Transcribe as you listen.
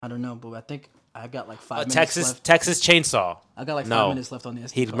I don't know, but I think I got like 5 minutes left. Texas Chainsaw. I got like 5 minutes left on the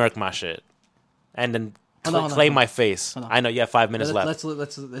SD He'd card. murk my shit. And then Hold on, claim my face. I know you have 5 minutes left.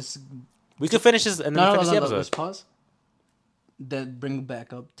 Let's We could finish this and then finish the episode. Let's pause. Then bring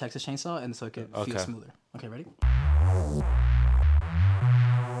back up Texas Chainsaw, and so it can feel smoother. Okay, ready?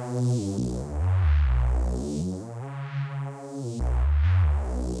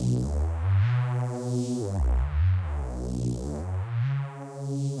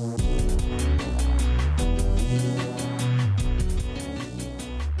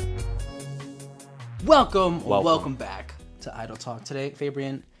 Welcome back to Idle Talk. Today,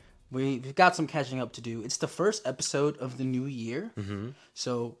 Fabian, we've got some catching up to do. It's the first episode of the new year,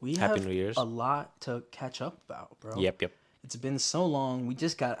 so we have a lot to catch up about, bro. Yep. It's been so long. We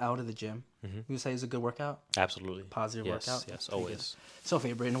just got out of the gym. You would say it's a good workout? Absolutely. Positive workout? Yes, always. So,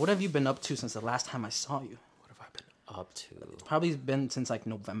 Fabian, what have you been up to since the last time I saw you? What have I been up to? It's probably been since like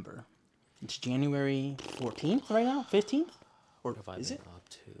November. It's January 14th right now? 15th? Or What have I is been it up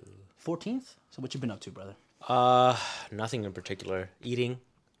to? 14th? So what you been up to, brother? Nothing in particular. Eating,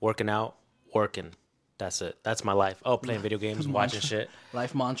 working out, working. That's it. That's my life. Oh, playing video games, watching shit.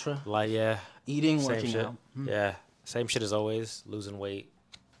 Life mantra? Yeah. Eating, Same working shit. out. Yeah. Same shit as always. Losing weight,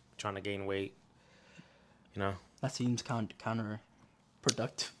 trying to gain weight. You know? That seems counterproductive.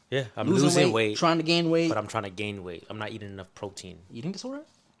 Yeah, I'm losing weight. Trying to gain weight. But I'm trying to gain weight. I'm not eating enough protein. Eating disorder?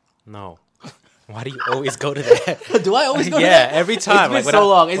 No. Why do you always go to that? Do I always go to yeah, that? every time. It's been so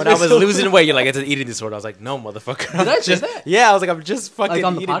long. When I was losing weight, you're like, it's an eating disorder. I was like, no, motherfucker. Did I say that? Yeah, I was like, I'm just fucking like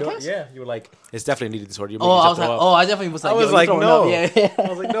on the eating. podcast? Yeah, you were like, it's definitely an eating disorder. I definitely was like, I was like, no. Yeah. I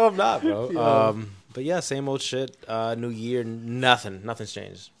was like, no, I'm not, bro. But yeah, same old shit. New year, nothing's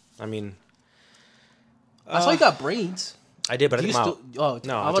changed. I mean, I saw you got braids. I did, but I took them out.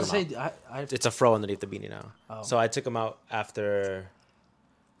 No, I was about to say, it's a fro underneath the beanie now. Oh. So I took them out after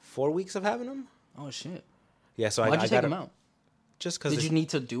 4 weeks of having them. Oh shit! Yeah, so Why'd I you take them out? Just because. Did you need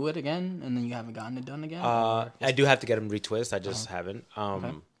to do it again, and then you haven't gotten it done again? I do have to get them retwist. I just haven't.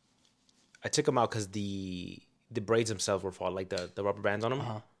 Okay. I took them out because the braids themselves were falling, like the rubber bands on them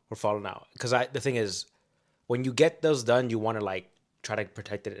were falling out. Because the thing is, when you get those done, you want to like try to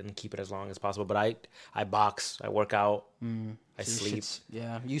protect it and keep it as long as possible. But I box, I work out, I sleep.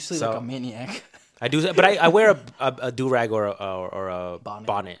 Yeah, you sleep like a maniac. I do, but I wear a do rag or a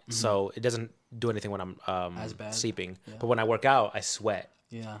bonnet, so it doesn't do anything when I'm As bad. sleeping. Yeah. But when I work out, I sweat.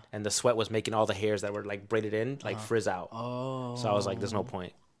 Yeah. And the sweat was making all the hairs that were like braided in like frizz out. Oh. So I was like, "There's no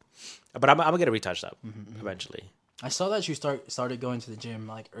point." But I'm gonna get it retouched up eventually. I saw that you started going to the gym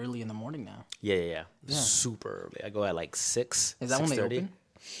like early in the morning now. Yeah. Super early. I go at like 6. Is that when they 6:30. open?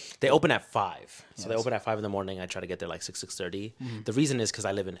 They open at 5. So they Yes. open at 5 in the morning. I try to get there like 6:30. The reason is because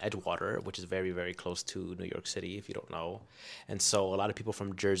I live in Edgewater, which is very, very close to New York City, if you don't know. And so a lot of people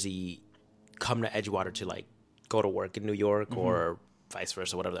from Jersey come to Edgewater to like go to work in New York or vice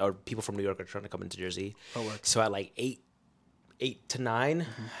versa, whatever. Or people from New York are trying to come into Jersey. For work. So at like 8 to 9,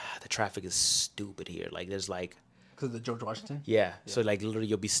 the traffic is stupid here. Like there's like... Because of the George Washington? Yeah. So like literally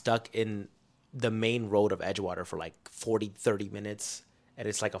you'll be stuck in the main road of Edgewater for like 30 minutes. And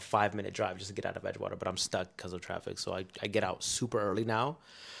it's like a 5-minute drive just to get out of Edgewater. But I'm stuck because of traffic. So I get out super early now.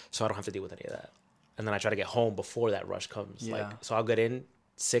 So I don't have to deal with any of that. And then I try to get home before that rush comes. Yeah. Like, so I'll get in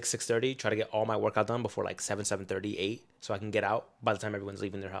 6:30, try to get all my workout done before like 7:30, 8. So I can get out by the time everyone's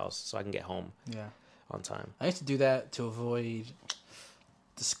leaving their house. So I can get home on time. I used to do that to avoid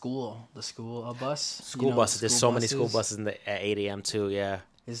the school bus. School buses. There's so many school buses at 8 a.m. too. Yeah.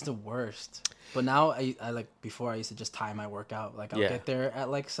 It's the worst. But now I like before I used to just time my workout. Like I'll get there at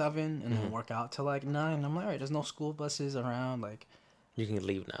like 7 and then work out till like 9. I'm like, all right, there's no school buses around. Like you can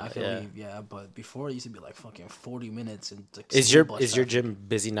leave now. I can leave, yeah. But before it used to be like fucking 40 minutes and like is your gym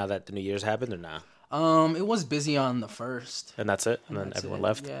busy now that the New Year's happened or not? It was busy on the 1st. And that's it? And then everyone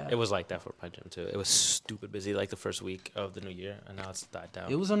left? Yeah. It was like that for my gym, too. It was stupid busy, like the first week of the new year, and now it's died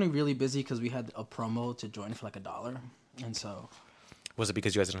down. It was only really busy because we had a promo to join for like $1. And so... Was it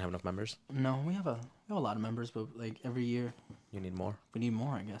because you guys didn't have enough members? No, we have a lot of members, but like every year... You need more? We need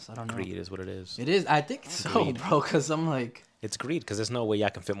more, I guess. I don't know. Greed is what it is. It is. I think so, Greed. bro, because I'm like... It's greed, because there's no way y'all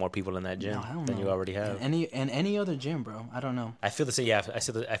can fit more people in that gym than you already have. Any other gym, bro. I don't know. I feel the same. Yeah,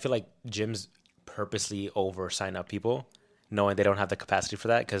 I feel like gyms purposely over sign up people, knowing they don't have the capacity for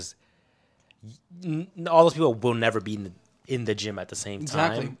that, because all those people will never be in the gym at the same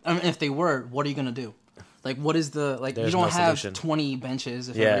time. Exactly. I mean, if they were, what are you gonna do? Like, what is the like? There's you don't no have solution. 20 benches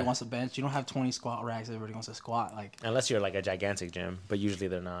if everybody wants a bench. You don't have 20 squat racks if everybody wants to squat. Like, unless you're like a gigantic gym, but usually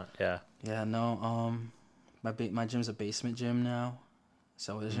they're not. Yeah. Yeah. No. My gym's a basement gym now,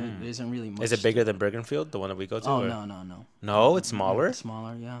 So it isn't really much. Is it bigger than Bergenfield, the one that we go to? Oh, no. No, it's smaller? It's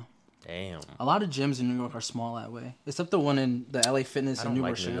smaller, yeah. Damn. A lot of gyms in New York are small that way. Except the one in the LA Fitness in New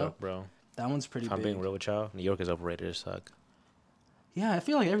Rochelle. New York, bro. That one's pretty big. If I'm being real with y'all, New York is overrated as fuck. Yeah, I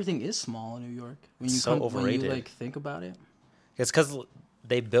feel like everything is small in New York. Overrated. When you, like, think about it. It's because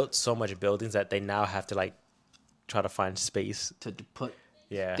they built so much buildings that they now have to, like, try to find space. To put...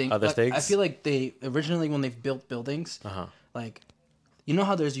 other things. I feel like they... Originally, when they've built buildings, like... You know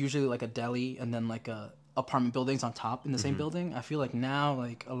how there's usually, like, a deli and then, like, a apartment buildings on top in the same building? I feel like now,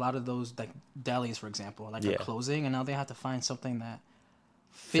 like, a lot of those, like, delis, for example, like, are closing, and now they have to find something that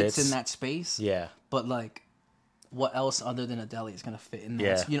fits in that space. Yeah. But, like, what else other than a deli is going to fit in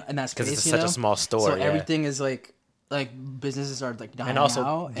that, in that space, because it's such a small store. So everything is, like, businesses are, like, dying out,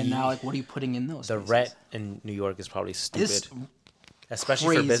 and now, like, what are you putting in those spaces? The rent in New York is probably stupid.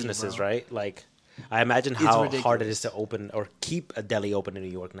 Especially for businesses, bro. Right? Like... I imagine how hard it is to open or keep a deli open in New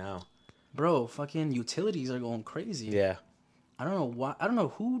York now. Bro, fucking utilities are going crazy. Yeah. I don't know why. I don't know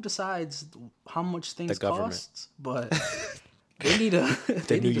who decides how much things cost, but they need to.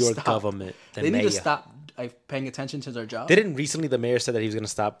 The New York government. They need to stop paying attention to their job. Didn't recently the mayor said that he was going to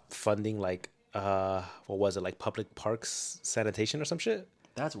stop funding like what was it, like public parks sanitation or some shit?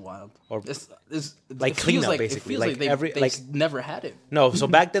 That's wild. Or it's like cleanup, basically. It feels like they never had it. No, so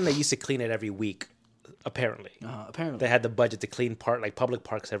back then they used to clean it every week, apparently. Apparently. They had the budget to clean public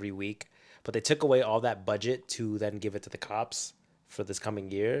parks every week, but they took away all that budget to then give it to the cops for this coming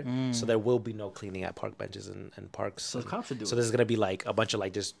year. So there will be no cleaning at park benches and parks. So the cops should do it. So there's going to be like a bunch of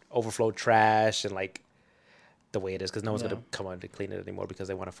like just overflow trash and like the way it is, because no one's going to come on to clean it anymore because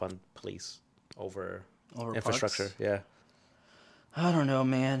they want to fund police over infrastructure. Parks? Yeah. I don't know,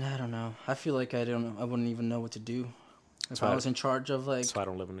 man. I don't know. I feel like I wouldn't even know what to do if I was in charge of like. That's why I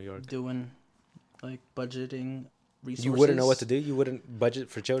don't live in New York. Doing like budgeting resources. You wouldn't know what to do. You wouldn't budget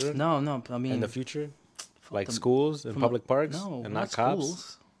for children. No. I mean, in the future, like schools and public parks. No, and not cops.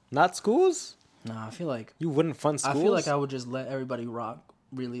 Schools. Not schools. Nah, I feel like you wouldn't fund schools. I feel like I would just let everybody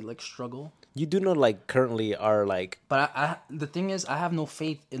really like struggle. You do know, like currently are like. But I the thing is, I have no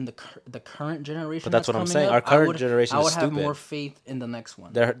faith in the current generation. But that's what I'm saying. Our current generation is stupid. I would have more faith in the next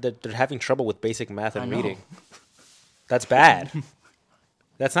one. They're having trouble with basic math and reading. That's bad.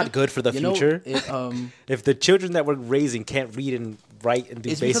 That's not good for the future. If the children that we're raising can't read and write and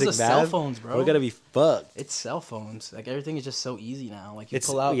do basic math, cell phones, bro. We're gonna be fucked. It's cell phones. Like everything is just so easy now. Like you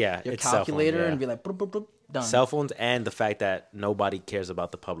pull out your calculator and be like, boop, boop, boop, done. Cell phones and the fact that nobody cares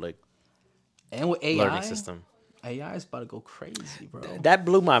about the public. And with AI, learning system. AI is about to go crazy, bro. That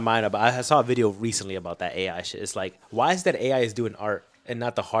blew my mind up. I saw a video recently about that AI shit. It's like, why is that AI is doing art and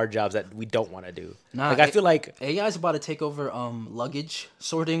not the hard jobs that we don't want to do? Like, I feel like AI is about to take over luggage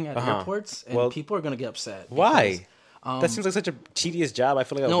sorting at airports, and people are gonna get upset. Why? That seems like such a tedious job. I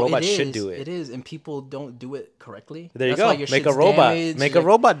feel like a robot should do it. It is, and people don't do it correctly. There you go. Make a robot. Make a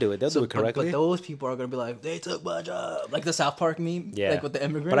robot do it. They'll do it correctly. But those people are gonna be like, they took my job, like the South Park meme, like with the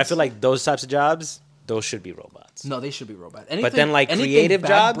immigrants. But I feel like those types of jobs, those should be robots. No, they should be robots. But then, like creative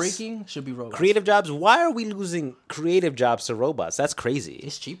jobs, breaking should be robots. Creative jobs. Why are we losing creative jobs to robots? That's crazy.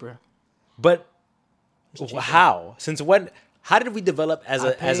 It's cheaper. But how? Since when? How did we develop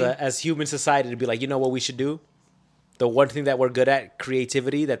as human society to be like, you know what we should do? The one thing that we're good at,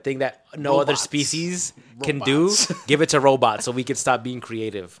 creativity, that thing that no other species can do, give it to robots so we can stop being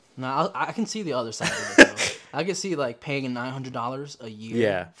creative. No, I can see the other side of it, though. I can see, like, paying $900 a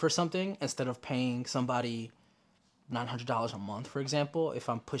year for something instead of paying somebody $900 a month, for example, if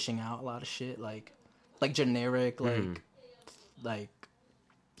I'm pushing out a lot of shit, like generic, like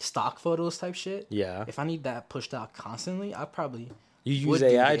stock photos type shit. Yeah. If I need that pushed out constantly, I probably You use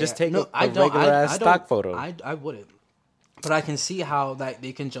AI? Just take a regular-ass stock photo. I wouldn't. But I can see how that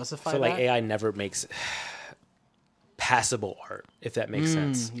they can justify that. I feel like AI never makes passable art, if that makes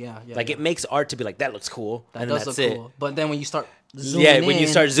sense. Yeah. Like, it makes art to be like, that looks cool, and that's look it. Cool. But then when you start zooming when you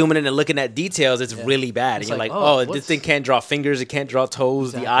start zooming in and looking at details, it's really bad. It's and you're like, this thing can't draw fingers, it can't draw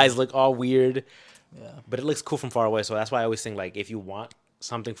toes, the eyes look all weird. Yeah. But it looks cool from far away, so that's why I always think, like, if you want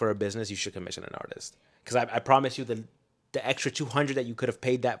something for a business, you should commission an artist. Because I promise you, the extra $200 that you could have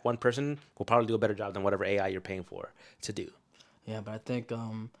paid that one person will probably do a better job than whatever AI you're paying for to do. Yeah, but I think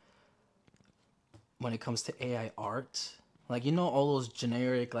when it comes to AI art, like, you know, all those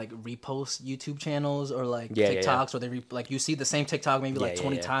generic like repost YouTube channels or like TikToks, where they like you see the same TikTok maybe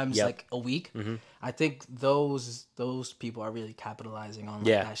 20 times like a week. Mm-hmm. I think those people are really capitalizing on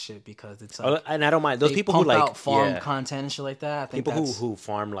that shit because it's like, and I don't mind those people who like out farm content and shit like that. I think people who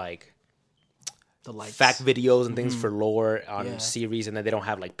farm like the likes. Fact videos and things for lore on series, and then they don't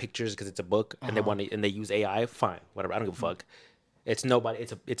have like pictures because it's a book and they want to, and they use AI. Fine, whatever. I don't give a fuck. It's nobody.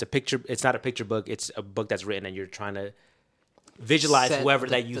 It's a picture. It's not a picture book. It's a book that's written, and you're trying to visualize whoever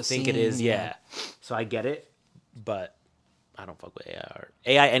that you think it is. Yeah. So I get it, but I don't fuck with AI. Or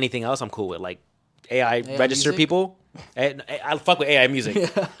AI anything else, I'm cool with. Like AI register music? People. I'll fuck with AI music.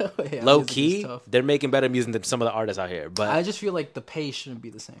 AI Low music key, they're making better music than some of the artists out here. But I just feel like the pay shouldn't be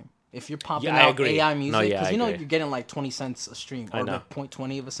the same. If you're pumping out AI music, because you're getting like 20 cents a stream, or like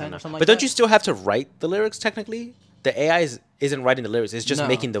 0.20 of a cent or something like that. But don't you still have to write the lyrics technically? The AI isn't writing the lyrics; it's just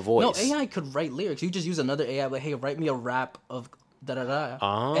making the voice. No, AI could write lyrics. You just use another AI, like, hey, write me a rap of da da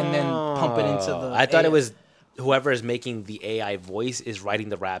da, and then pump it into the. I thought it was whoever is making the AI voice is writing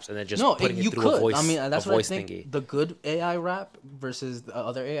the raps and then just putting it through a voice. I mean, that's what I think. Thingy. The good AI rap versus the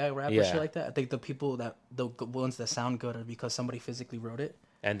other AI rap or shit like that. I think the ones that sound good are because somebody physically wrote it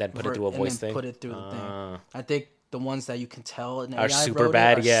and then put it through a voice thing. Put it through the thing. I think the ones that you can tell are super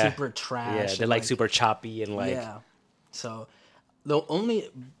bad. Super trash. Yeah, they're like super choppy and like. Yeah. So, the only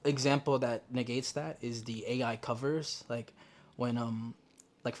example that negates that is the AI covers, like when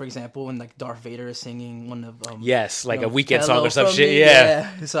like for example when like Darth Vader is singing one of yes, like a Weeknd song or some shit.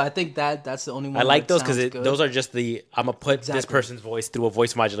 Yeah. So I think that's the only one. I like those because those are just I'm gonna put this person's voice through a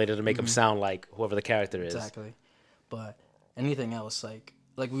voice modulator to make them sound like whoever the character is. Exactly. But anything else like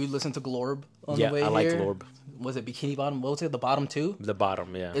we listened to Glorb on the way here. Yeah, I like Glorb. Was it Bikini Bottom? What was it? The Bottom Two? The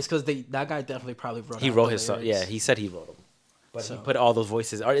Bottom, yeah. It's because that guy definitely probably wrote. He wrote his song. Yeah, he said he wrote them. But he put all those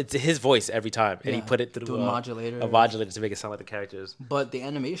voices, or it's his voice every time, and he put it through a modulator to make it sound like the characters. But the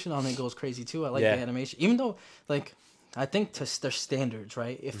animation on it goes crazy too. I like the animation, even though like I think there's standards,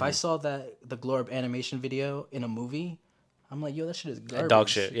 right? If I saw the Glorb animation video in a movie, I'm like, yo, that shit is garbage. Dog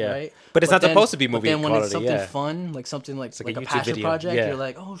shit, yeah. Right? But it's not supposed to be movie quality. But then when it's something fun, like something like a passion project, you're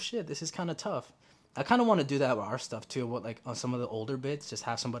like, oh shit, this is kind of tough. I kind of want to do that with our stuff too. What like on some of the older bits, just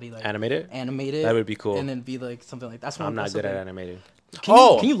have somebody like animate it. That would be cool. And then be like something like that's. I'm not good at animating.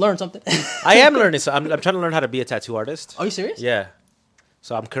 Can you learn something? I am learning. So I'm trying to learn how to be a tattoo artist. Are you serious? Yeah.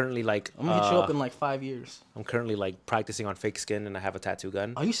 So I'm currently like. I'm gonna hit you up in like 5 years. I'm currently like practicing on fake skin, and I have a tattoo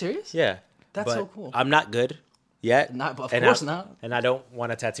gun. Are you serious? Yeah. That's so cool. I'm not good yet. Of course not. And I don't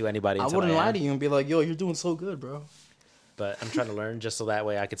want to tattoo anybody. I wouldn't lie to you and be like, yo, you're doing so good, bro. But I'm trying to learn just so that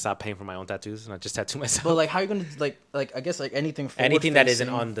way I could stop paying for my own tattoos and I just tattoo myself. But like, how are you gonna like I guess like anything that isn't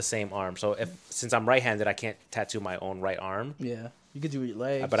on the same arm. So since I'm right-handed, I can't tattoo my own right arm. Yeah, you could do your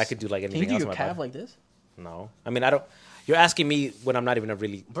legs. But I could do like anything else. Can you do your calf like this? No, I mean I don't. You're asking me when I'm not even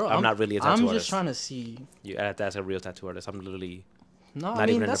I'm not really a tattoo artist. I'm just trying to see. You have to ask a real tattoo artist. I'm literally. No, I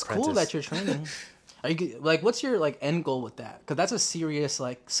mean that's cool that you're training. Are you like, what's your like end goal with that? Because that's a serious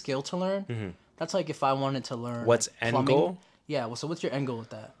like skill to learn. Mm-hmm. That's like if I wanted to learn. What's like, end goal? Yeah, well, so what's your end goal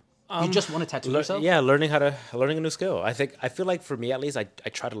with that? You just want to tattoo yourself? Yeah, learning a new skill. I feel like for me at least, I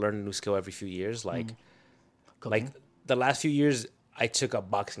try to learn a new skill every few years. Like the last few years, I took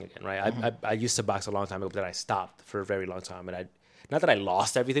up boxing again. Right, mm-hmm. I used to box a long time ago, but then I stopped for a very long time. And not that I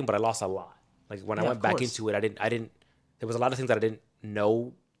lost everything, but I lost a lot. Like when I went back into it, I didn't. There was a lot of things that I didn't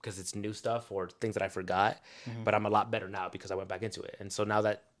know because it's new stuff or things that I forgot. Mm-hmm. But I'm a lot better now because I went back into it. And so now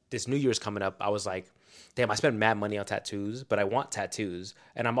that this New Year's coming up, I was like, damn, I spent mad money on tattoos, but I want tattoos.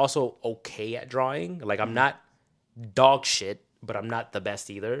 And I'm also okay at drawing. Like, I'm not dog shit, but I'm not the best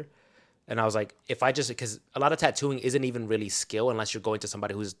either. And I was like, because a lot of tattooing isn't even really skill unless you're going to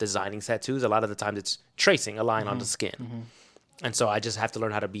somebody who's designing tattoos. A lot of the times it's tracing a line on the skin. Mm-hmm. And so I just have to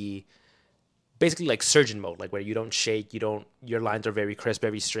learn how to be basically like surgeon mode, like where you don't shake, your lines are very crisp,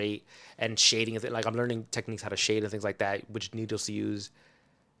 very straight, and shading. Like, I'm learning techniques how to shade and things like that, which needles to use.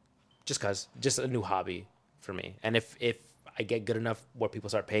 Just a new hobby for me. And if I get good enough where people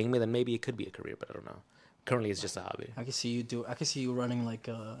start paying me, then maybe it could be a career, but I don't know. Currently, it's just a hobby. I can see you running like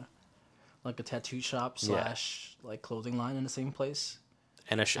a tattoo shop / like clothing line in the same place.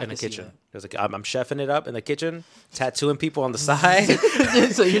 And a kitchen. I'm chefing it up in the kitchen, tattooing people on the side.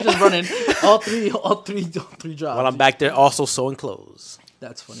 So you're just running all three jobs. While I'm back there also sewing clothes.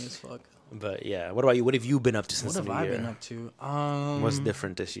 That's funny as fuck. But yeah, what about you? What have you been up to since the new year? What have I been up to? What's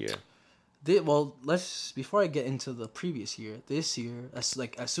different this year? Before I get into the previous year, this year, as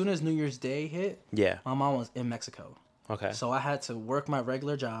soon as New Year's Day hit, my mom was in Mexico. Okay. So I had to work my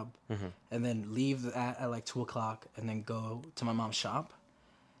regular job, and then leave at like 2:00, and then go to my mom's shop,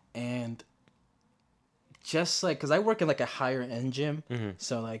 and just like, cause I work in like a higher end gym,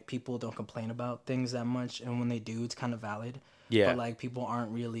 so like people don't complain about things that much, and when they do, it's kind of valid. Yeah. But like people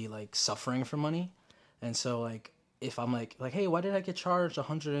aren't really like suffering for money, and so like. If I'm like, hey, why did I get charged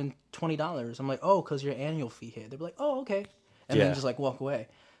 $120? I'm like, oh, because your annual fee hit. They'd be like, oh, okay. And then just like walk away.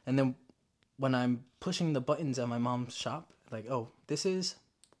 And then when I'm pushing the buttons at my mom's shop, like, oh, this is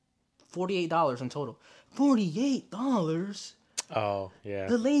 $48 in total. $48? Oh, yeah.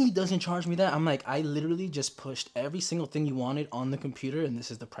 The lady doesn't charge me that. I'm like, I literally just pushed every single thing you wanted on the computer, and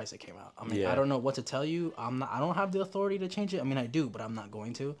this is the price that came out. I'm like, I don't know what to tell you. I don't have the authority to change it. I mean, I do, but I'm not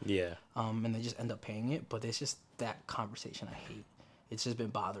going to. Yeah. And they just end up paying it. But it's just that conversation I hate. It's just been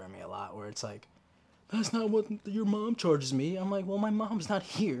bothering me a lot, where it's like, that's not what your mom charges me. I'm like, well, my mom's not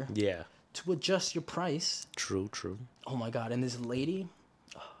here. Yeah. To adjust your price. True. Oh my God. And this lady,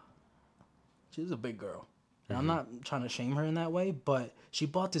 she's a big girl. And I'm not trying to shame her in that way, but she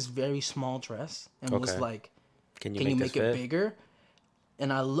bought this very small dress and was like, can you make it bigger?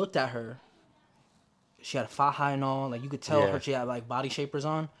 And I looked at her. She had a faja and all. Like, you could tell her she had, like, body shapers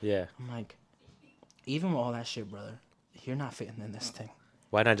on. Yeah. I'm like, even with all that shit, brother, you're not fitting in this thing.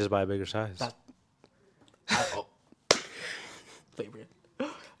 Why not just buy a bigger size? Favorite.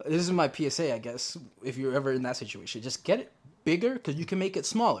 This is my PSA, I guess, if you're ever in that situation. Just get it bigger because you can make it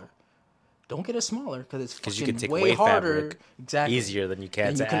smaller. Don't get it smaller because it's fucking you can take way harder. Fabric exactly. Easier than you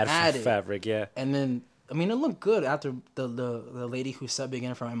can to add fabric, yeah. And then, I mean, it looked good after the lady who subbing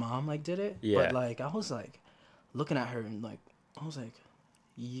in for my mom, like, did it. Yeah. But, like, I was, like, looking at her and, like, I was like,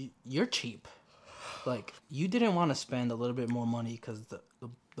 you're cheap. Like, you didn't want to spend a little bit more money because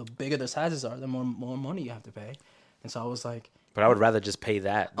the bigger the sizes are, the more money you have to pay. And so I was like... But I would rather just pay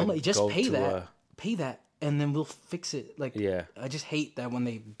that. I'm like, just pay that, and then we'll fix it. Like, yeah. I just hate that when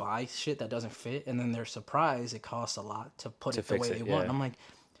they buy shit that doesn't fit, and then they're surprised it costs a lot to put it the way they want. I'm like,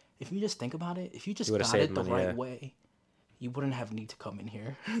 if you just think about it, if you just got it the right way, you wouldn't have need to come in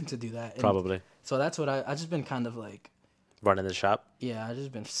here to do that. And probably. So that's what I just been kind of like... Running the shop? Yeah, I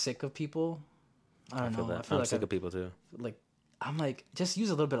just been sick of people. I don't know. I feel like sick of people, too. Like, I'm like, just use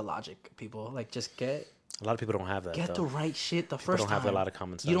a little bit of logic, people. Like, just get... A lot of people don't have that. Get the right shit the first time. They don't have a lot of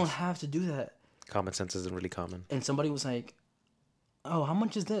common sense. You don't have to do that. Common sense isn't really common. And somebody was like, "Oh, how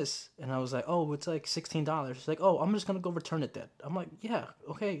much is this?" And I was like, "Oh, it's like $16." She's like, "Oh, I'm just gonna go return it then." I'm like, "Yeah,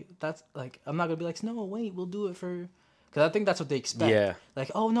 okay." That's like, I'm not gonna be like, "No, wait, we'll do it for," because I think that's what they expect. Yeah. Like,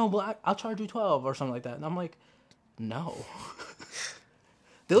 "Oh no, well I'll charge you 12 or something like that," and I'm like, "No."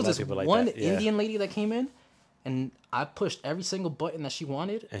 There was this one Indian lady that came in. And I pushed every single button that she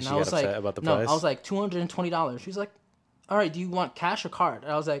wanted. And I was like, about the price? I was like, $220. She was like, all right, do you want cash or card?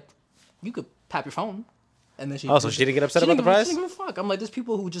 And I was like, you could tap your phone. And then she... Oh, so she didn't get upset about the price? She didn't give a fuck. I'm like, there's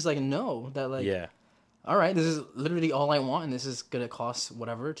people who just like know that like, all right, this is literally all I want. And this is going to cost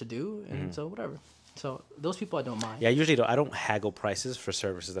whatever to do. And so whatever. So those people I don't mind. Yeah, I usually don't. I don't haggle prices for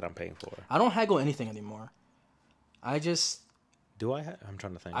services that I'm paying for. I don't haggle anything anymore. I just... Do I? I'm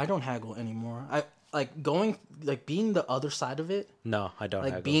trying to think. I don't haggle anymore. Being the other side of it. No, I don't.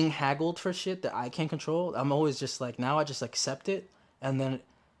 Like being haggled for shit that I can't control. I'm always just like, now I just accept it, and then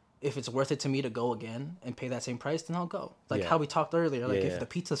if it's worth it to me to go again and pay that same price, then I'll go. Like how we talked earlier. Like if the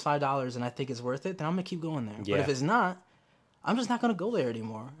pizza's $5 and I think it's worth it, then I'm gonna keep going there. Yeah. But if it's not, I'm just not gonna go there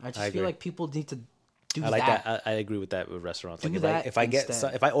anymore. I just feel like people need to do that. I like that. I agree with that with restaurants. Like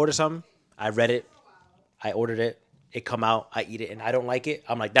if I order something, I read it, I ordered it. It come out, I eat it, and I don't like it.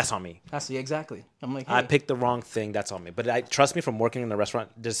 I'm like, that's on me. Exactly. I'm like, hey. I picked the wrong thing. That's on me. But trust me, from working in a restaurant,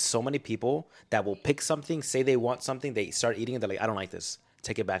 there's so many people that will pick something, say they want something, they start eating it, they're like, I don't like this.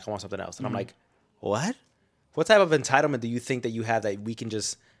 Take it back. I want something else. And I'm like, what? What type of entitlement do you think that you have that we can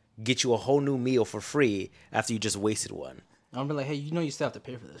just get you a whole new meal for free after you just wasted one? I'll be like, hey, you know you still have to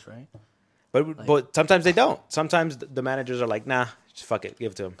pay for this, right? But sometimes they don't. Sometimes the managers are like, nah, just fuck it,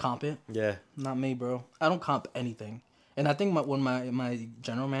 give it to them. Comp it? Yeah. Not me, bro. I don't comp anything. And I think when my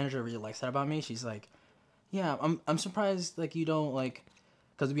general manager really likes that about me, she's like, yeah, I'm surprised like you don't like,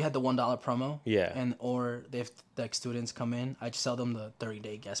 because we had the $1 promo. Yeah. Or they have like students come in, I just sell them the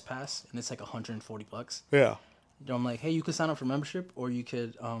 30-day guest pass, and it's like $140. Yeah. I'm like, hey, you could sign up for membership, or you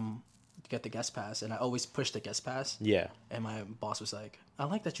could get the guest pass, and I always push the guest pass. Yeah. And my boss was like, I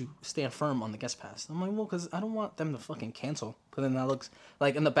like that you stand firm on the guest pass. I'm like, well, because I don't want them to fucking cancel. Because then that looks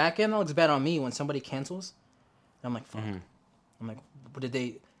like in the back end, that looks bad on me when somebody cancels. And I'm like, fuck. I'm like, what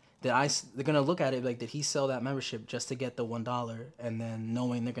they're gonna look at it like, did he sell that membership just to get the $1, and then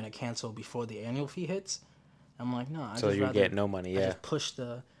knowing they're gonna cancel before the annual fee hits? I'm like, no. So you get no money. Yeah. I just push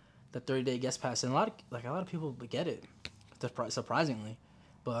the 30-day guest pass, and a lot of people get it, surprisingly,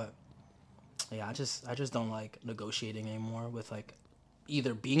 but. Yeah, I just don't like negotiating anymore with like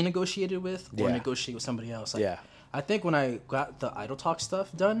either being negotiated with or negotiate with somebody else. Like, I think when I got the Idle Talk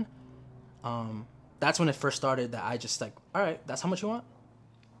stuff done, that's when it first started that I just like, all right, that's how much you want?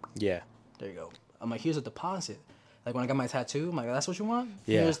 Yeah. There you go. I'm like, here's a deposit. Like when I got my tattoo, I'm like, that's what you want?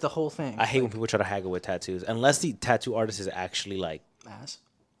 Yeah. Here's the whole thing. I hate when people try to haggle with tattoos. Unless the tattoo artist is actually like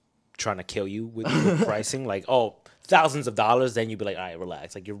trying to kill you with pricing. Like, oh, thousands of dollars, then you'd be like, all right,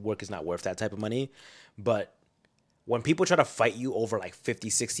 relax. Like your work is not worth that type of money. But when people try to fight you over like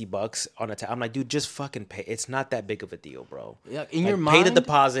 $50-$60 on a I'm like, dude, just fucking pay. It's not that big of a deal, bro. Yeah, in your mind, pay the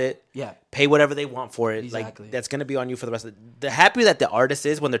deposit. Yeah, pay whatever they want for it. Exactly. Like that's gonna be on you for the rest of the happier that the artist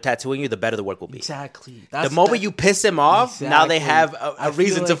is when they're tattooing you, the better the work will be. Exactly. The moment you piss them off, now they have a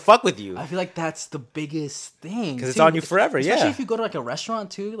reason to fuck with you. I feel like that's the biggest thing because it's on you forever. Especially if you go to like a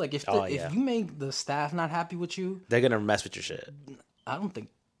restaurant too. Like if yeah. if you make the staff not happy with you, they're gonna mess with your shit. I don't think.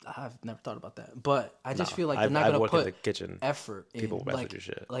 I've never thought about that, but I just feel like they're not gonna put in the kitchen. Effort in. People mess with your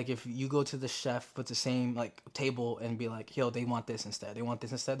shit. Like if you go to the chef with the same like table and be like, "Yo, they want this instead. They want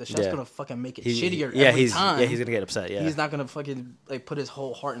this instead." The chef's gonna fucking make it shittier every time. Yeah, he's gonna get upset. Yeah, he's not gonna fucking like put his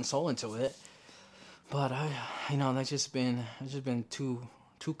whole heart and soul into it. But that's just been too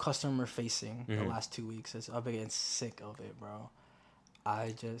customer facing the last 2 weeks. I've been getting sick of it, bro.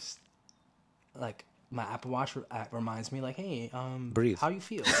 I just like. My Apple Watch reminds me, like, hey, breathe. How you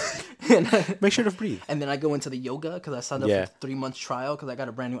feel? Make sure to breathe. And then I go into the yoga because I signed up for 3 months trial because I got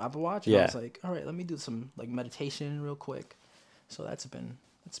a brand new Apple Watch. And I was like, all right, let me do some like meditation real quick. So that's been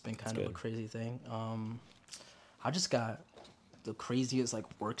kind of a crazy thing. I just got the craziest like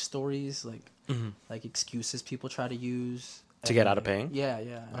work stories, like like excuses people try to use to get out of paying. Yeah.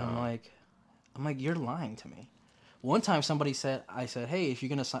 And I'm like, you're lying to me. One time somebody said, hey, if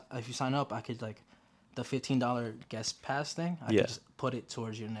you sign up, I could like. The $15 guest pass thing, I could just put it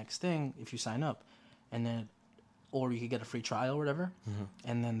towards your next thing if you sign up, and then, or you could get a free trial or whatever.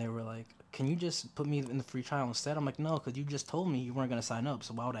 And then they were like, "Can you just put me in the free trial instead?" I'm like, "No, because you just told me you weren't gonna sign up,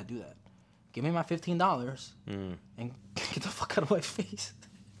 so why would I do that? Give me my $15 and get the fuck out of my face."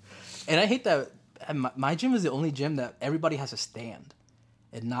 And I hate that. My gym is the only gym that everybody has a stand,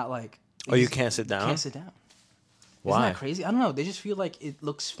 and not like. Oh, you can't sit down. Can't sit down. Why? Isn't that crazy? I don't know. They just feel like it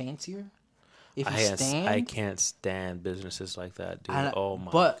looks fancier. If you stand, I can't stand businesses like that, dude. Oh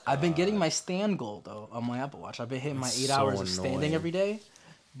my! But God. I've been getting my stand goal though on my Apple Watch. I've been hitting my 8 hours of standing every day.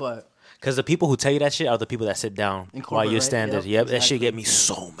 But because the people who tell you that shit are the people that sit down while you're standing. Yep, exactly. That shit get me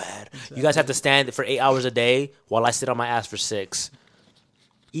so mad. Exactly. You guys have to stand for 8 hours a day while I sit on my ass for 6.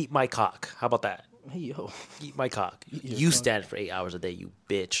 Eat my cock. How about that? Hey yo, eat my cock. You stand for 8 hours a day, you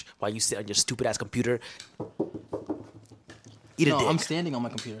bitch, while you sit on your stupid ass computer. No, I'm standing on my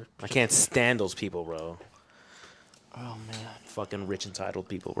computer. I can't stand those people, bro. Oh, man. Fucking rich, entitled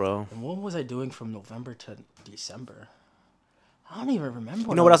people, bro. And what was I doing from November to December? I don't even remember.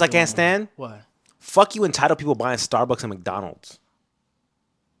 You know what else I can't stand? What? Fuck you entitled people buying Starbucks and McDonald's.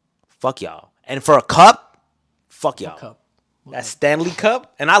 Fuck y'all. And for a cup, fuck y'all. What cup? That Stanley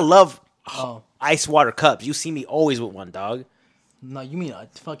cup. And I love ice water cups. You see me always with one, dog. No, you mean a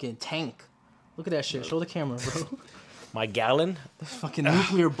fucking tank. Look at that shit. Show the camera, bro. My gallon? The fucking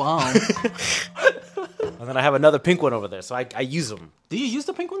nuclear bomb. And then I have another pink one over there, so I use them. Do you use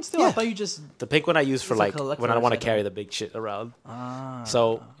the pink one still? Yeah. I thought you just... The pink one I use for like when I don't want to carry the big shit around.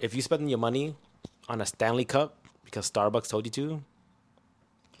 So if you spend your money on a Stanley cup because Starbucks told you to...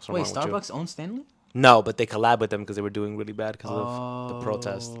 Wait, Starbucks owns Stanley? No, but they collab with them because they were doing really bad because of the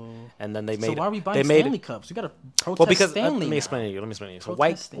protest. And then they made... So why are we buying Stanley cups? We got to protest Stanley. Let me explain to you. So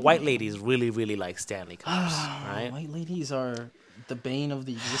white ladies really, really like Stanley cups, right? White ladies are the bane of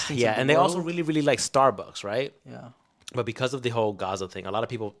the existence of the and they also really, really like Starbucks, right? Yeah. But because of the whole Gaza thing, a lot of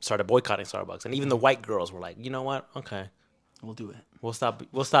people started boycotting Starbucks. And even the white girls were like, you know what? Okay. We'll do it. We'll stop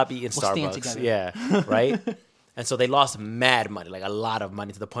eating Starbucks. Yeah, right? And so they lost mad money, like a lot of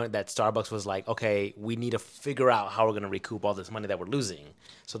money, to the point that Starbucks was like, okay, we need to figure out how we're going to recoup all this money that we're losing.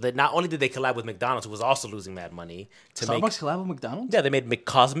 So that not only did they collab with McDonald's, who was also losing mad money. Starbucks collab with McDonald's? Yeah, they made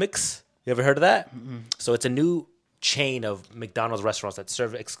McCosmics. You ever heard of that? So it's a new chain of McDonald's restaurants that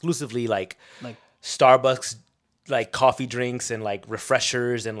serve exclusively like Starbucks, like coffee drinks and like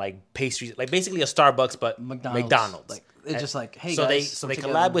refreshers and like pastries. Like basically a Starbucks, but McDonald's. Like, it's just like, hey so guys. So they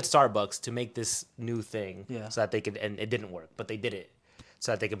collab with Starbucks to make this new thing, so that they could, and it didn't work, but they did it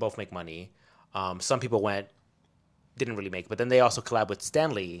so that they could both make money. Some people didn't really make it, but then they also collab with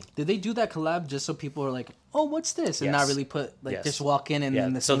Stanley. Did they do that collab just so people are like, oh, what's this? And not really put, just walk in and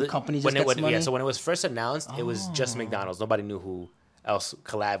then the same company just gets money? Yeah, so when it was first announced, it was just McDonald's. Nobody knew who else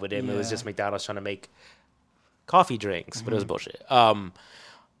collabed with him. It was just McDonald's trying to make coffee drinks, but it was bullshit. And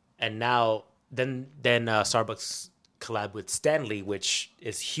now, then Starbucks collab with Stanley, which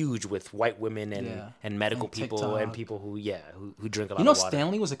is huge with white women and medical people TikTok. And people who drink a lot of water.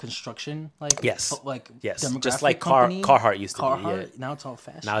 Stanley was a construction demographic just like company. Carhartt used to be. Yeah. Now it's all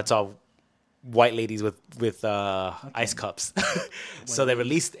fashion. Now it's all white ladies with ice cups. So they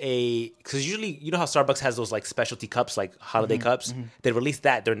released because usually you know how Starbucks has those like specialty cups, like holiday cups. They released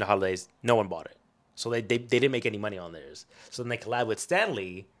that during the holidays. No one bought it, so they didn't make any money on theirs. So then they collab with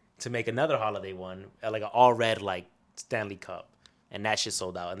Stanley to make another holiday one, like an all red like Stanley Cup, and that shit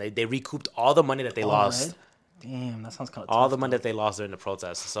sold out. And they recouped all the money that they lost. Red? Damn, that sounds kind of all tough, the money that they lost during the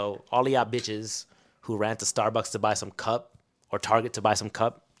protest. So all of y'all bitches who ran to Starbucks to buy some cup or Target to buy some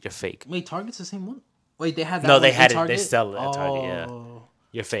cup, you're fake. Wait, Target's the same one? Wait, they had that. No, one they had in it. Target? They sell it at Target. Yeah, Oh.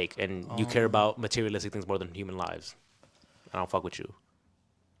 you're fake, and you care about materialistic things more than human lives. I don't fuck with you.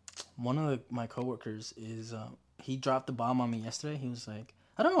 One of my coworkers is he dropped the bomb on me yesterday. He was like,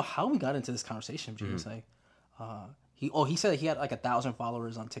 I don't know how we got into this conversation, but he was like, he said he had like 1,000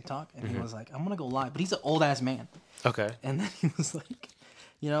 followers on TikTok, and he was like, I'm gonna go live, but he's an old ass man. Okay. And then he was like,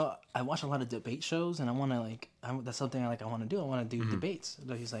 you know, I watch a lot of debate shows, and I want to like, that's something I want to do. I want to do debates.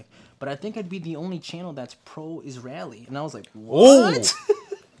 So he's like, but I think I'd be the only channel that's pro-Israeli, and I was like, what?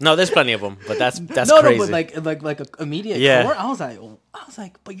 No, there's plenty of them, but that's no, crazy. No, but like a immediate core. I was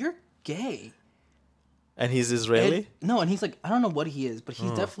like, but you're gay. And he's Israeli? And he's like, I don't know what he is, but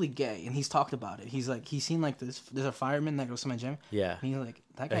he's definitely gay, and he's talked about it. He's like, he's seen like this. There's a fireman that goes to my gym. Yeah. And he's like,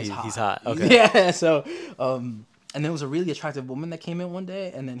 that guy's hot. He's hot. Okay. Yeah. So, and there was a really attractive woman that came in one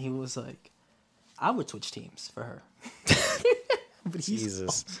day, and then he was like, I would switch teams for her. But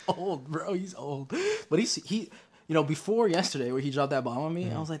he's old, bro. He's old. But he. You know, before yesterday where he dropped that bomb on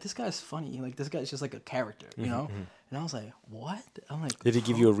me, I was like, this guy's funny. Like, this guy's just like a character, you know? And I was like, what? I'm like, did he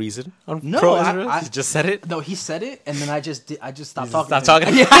give you a reason? No, he just said it? No, he said it, and then I just stopped talking. Stop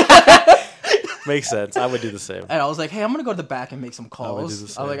talking. Makes sense. I would do the same. And I was like, hey, I'm going to go to the back and make some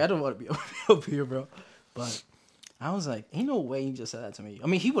calls. I was like, I don't want to be up here, bro. But I was like, ain't no way you just said that to me. I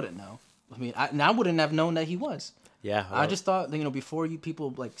mean, he wouldn't know. I mean, I wouldn't have known that he was. Yeah. Well, I just thought, you know, before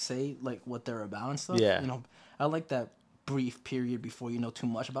people like say like what they're about and stuff. Yeah. You know, I like that brief period before you know too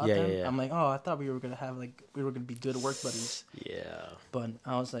much about them. Yeah. I'm like, oh, I thought we were gonna be good work buddies. Yeah. But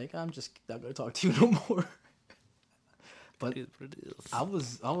I was like, I'm just not gonna talk to you no more. But I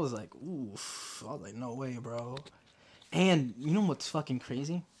was like, oof. I was like, no way, bro. And you know what's fucking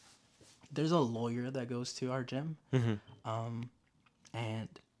crazy? There's a lawyer that goes to our gym, and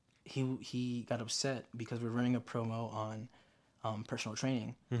he got upset because we're running a promo on personal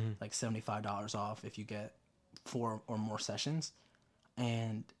training, like $75 off if you get 4 or more sessions,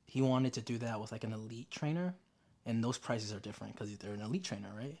 and he wanted to do that with like an elite trainer, and those prices are different because they're an elite trainer,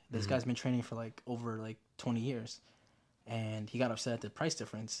 right? This guy's been training for like over like 20 years, and he got upset at the price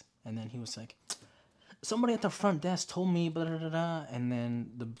difference, and then he was like, somebody at the front desk told me blah, blah, blah, blah. And then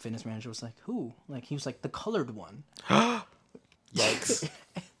the fitness manager was like, who? Like, he was like, the colored one. Yikes.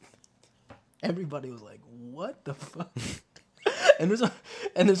 Everybody was like, what the fuck? And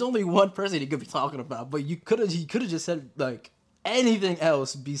there's only one person he could be talking about, but he could have just said like anything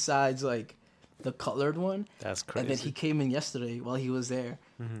else besides like the colored one. That's crazy. And then he came in yesterday while he was there,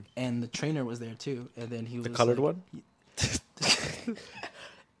 and the trainer was there too. And then he was the colored like, one.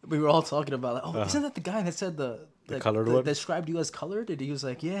 We were all talking about like, isn't that the guy that said the colored one? Described you as colored? And he was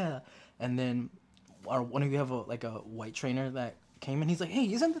like, yeah. And then one of you have a white trainer that came in. He's like,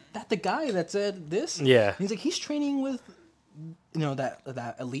 hey, isn't that the guy that said this? Yeah. And he's like, he's training with, you know,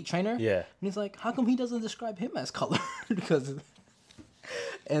 that elite trainer. Yeah. And he's like, how come he doesn't describe him as colored? Because,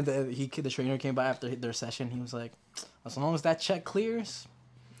 and then the trainer came by after their session. He was like, as long as that check clears,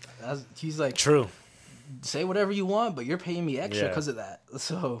 he's like, true. Say whatever you want, but you're paying me extra because of that.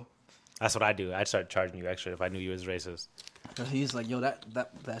 So that's what I do. I'd start charging you extra if I knew you was racist. He's like, yo,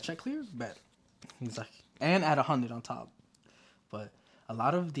 that check clear? Bet. He's like, and add 100 on top. But a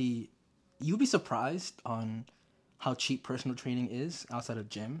lot of you'd be surprised on how cheap personal training is outside of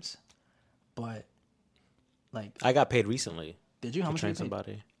gyms. But like, I got paid recently. Did you? How much did you pay?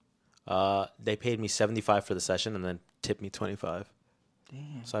 Somebody. They paid me $75 for the session and then tipped me $25.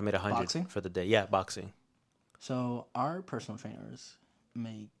 Damn. So I made $100 for the day. Yeah, boxing. So our personal trainers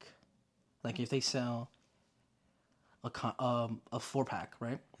make, like, if they sell a 4-pack,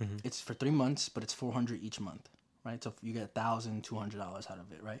 right? Mm-hmm. It's for 3 months, but it's $400 each month, right? So you get $1,200 out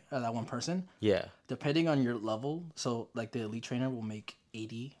of it, right? That one person. Yeah. Depending on your level, so like the elite trainer will make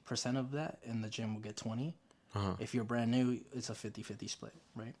 80% of that, and the gym will get 20. If you're brand new, it's a 50-50 split,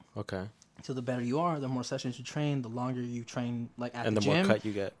 right? Okay. So the better you are, the more sessions you train, the longer you train, like at the the gym, more cut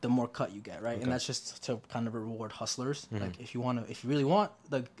you get. The more cut you get, right? Okay. And that's just to kind of reward hustlers. Mm-hmm. Like if you really want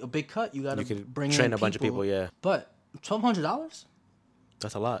a big cut, you got to bring train in a bunch of people, yeah. But $1,200?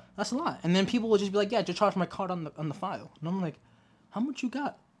 That's a lot. That's a lot. And then people will just be like, yeah, just charge my card on the file. And I'm like, how much you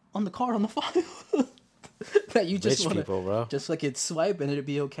got on the card on the file? That you just want to just like it swipe and it'd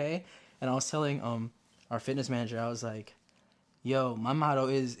be okay. And I was telling our fitness manager, I was like, yo, my motto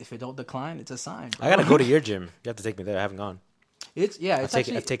is if it don't decline, it's a sign, bro. I gotta go to your gym. You have to take me there. I haven't gone. I've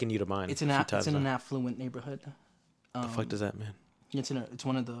taken you to mine. It's in an affluent neighborhood. The fuck does that mean? It's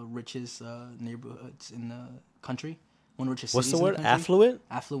one of the richest neighborhoods in the country. One of the richest. What's cities the word? in the country. Affluent?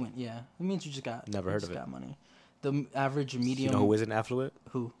 Affluent, yeah. It means you just got. Never heard of it. Got money. The average medium. You know who isn't affluent?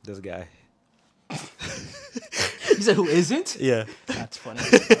 Who? This guy. You said who isn't? Yeah. That's funny.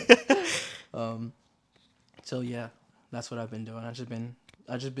 So yeah, that's what I've been doing. I just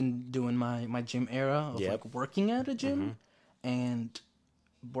been doing my gym era of like working at a gym and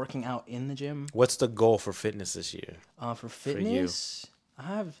working out in the gym. What's the goal for fitness this year? For fitness, I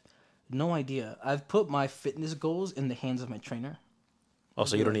have no idea. I've put my fitness goals in the hands of my trainer. Oh,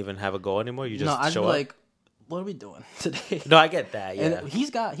 so you don't even have a goal anymore? You just I'd show be up? like, what are we doing today? No, I get that. Yeah. And he's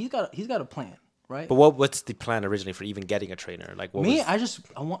got a plan, right? But what's the plan originally for even getting a trainer? Like what Me, I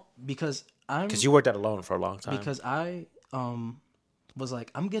want because you worked out alone for a long time. Because I was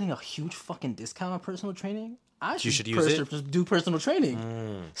like, I'm getting a huge fucking discount on personal training. I should use it. Do personal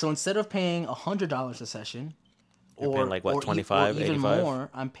training. So instead of paying $100 a session, you're paying like what, $25, or even $85? more,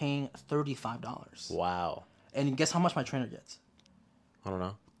 I'm paying $35. Wow. And guess how much my trainer gets? I don't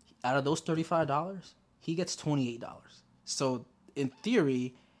know. Out of those $35, he gets $28. So in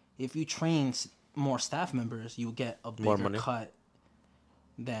theory, if you train more staff members, you get a bigger cut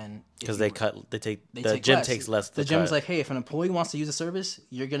than because the gym takes less. The gym's like, hey, if an employee wants to use a service,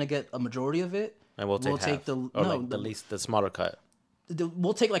 you're gonna get a majority of it, and we'll take the smaller cut.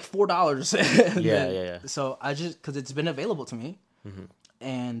 We'll take like $4. Yeah. So I just because it's been available to me,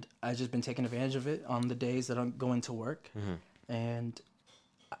 and I just been taking advantage of it on the days that I'm going to work, and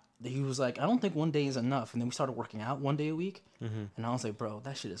he was like, I don't think one day is enough. And then we started working out one day a week. And I was like, bro,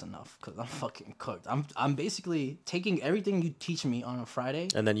 that shit is enough because I'm fucking cooked. I'm basically taking everything you teach me on a Friday.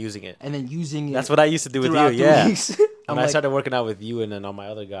 And then using it. That's what I used to do with you, yeah. When I like, started working out with you and then all my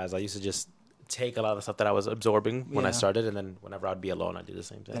other guys, I used to just take a lot of the stuff that I was absorbing when I started. And then whenever I'd be alone, I'd do the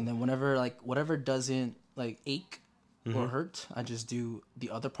same thing. And then whenever, like, whatever doesn't, like, ache or hurt, I just do the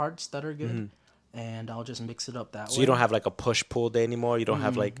other parts that are good. And I'll just mix it up that way. So you don't have like a push-pull day anymore? You don't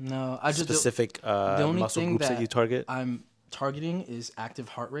have like specific the only muscle thing groups that you target? I'm targeting is active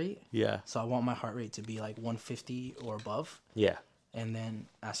heart rate. Yeah. So I want my heart rate to be like 150 or above. Yeah. And then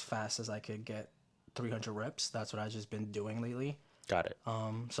as fast as I could get 300 reps. That's what I've just been doing lately. Got it.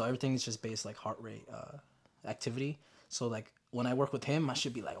 So everything is just based like heart rate activity. So like when I work with him, I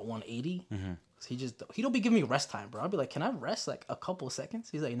should be like 180. He don't be giving me rest time, bro. I'll be like, can I rest like a couple of seconds?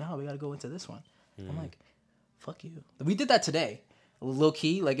 He's like, no, we got to go into this one. I'm like, fuck you. We did that today. Low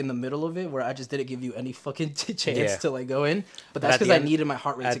key, like in the middle of it, where I just didn't give you any fucking chance to like go in. But that's because I needed my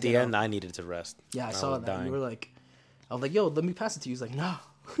heart rate to get up. At the end, I needed to rest. Yeah, I saw that. Dying. You were like, I was like, yo, let me pass it to you. He's like, no.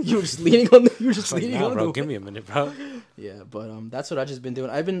 You were just leaning on the. You were just leaning on bro, the. Give me a minute, bro. Yeah, but that's what I've just been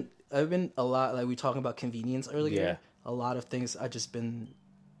doing. I've been a lot like we talking about convenience earlier. Yeah. A lot of things I just been,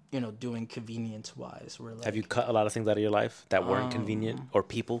 doing convenience wise. Where like, have you cut a lot of things out of your life that weren't convenient, or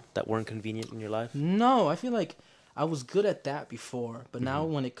people that weren't convenient in your life? No, I feel like I was good at that before, but now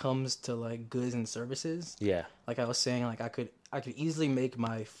when it comes to like goods and services, like I was saying, like I could easily make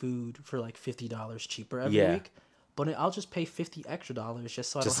my food for like $50 cheaper every week, but I'll just pay $50 extra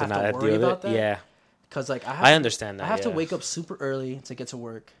just so I don't have to worry about that. Yeah, because like I understand that. I have to wake up super early to get to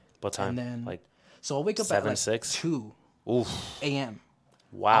work. What time? And then like so I'll wake up 7, at like 6? 2 a.m.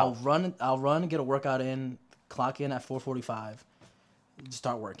 Wow. I'll run and get a workout in, clock in at 4:45,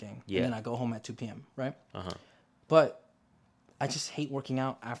 start working, and then I go home at 2 p.m. Right? But I just hate working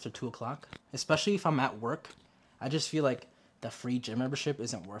out after 2 o'clock, especially if I'm at work. I just feel like the free gym membership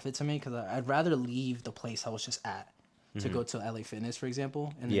isn't worth it to me because I'd rather leave the place I was just at to go to LA Fitness, for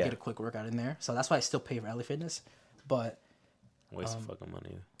example, and then get a quick workout in there. So that's why I still pay for LA Fitness. But waste of fucking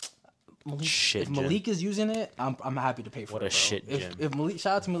money. If Malik is using it, I'm happy to pay for it. What a shit gym. If Malik,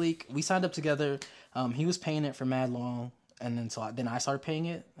 shout out to Malik, we signed up together. He was paying it for mad long, and then I started paying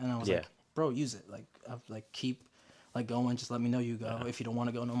it, and I was like, bro, use it. Like keep like going. Just let me know you go. If you don't want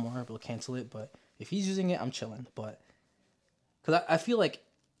to go no more, we'll cancel it. But if he's using it, I'm chilling. But because I feel like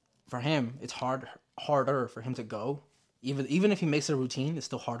for him, it's harder for him to go. Even if he makes it a routine, it's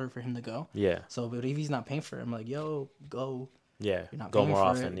still harder for him to go. Yeah. So, but if he's not paying for it, I'm like, yo, go. Yeah, you're not go more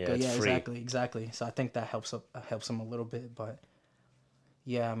often. Yeah, it's free. Exactly. So I think that helps him a little bit. But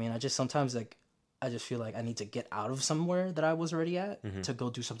yeah, I mean, I just feel like I need to get out of somewhere that I was already at to go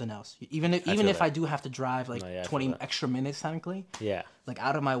do something else. Even if I do have to drive like 20 extra minutes, technically. Yeah. Like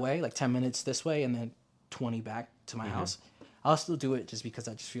out of my way, like 10 minutes this way and then 20 back to my house. I'll still do it just because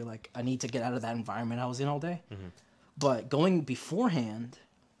I just feel like I need to get out of that environment I was in all day. But going beforehand,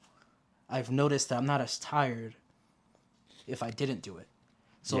 I've noticed that I'm not as tired if I didn't do it.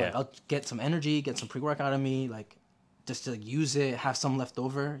 So like, I'll get some energy, get some pre-workout out of me, like just to use it, have some left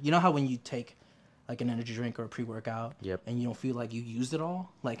over. You know how when you take like an energy drink or a pre-workout, Yep. and you don't feel like you used it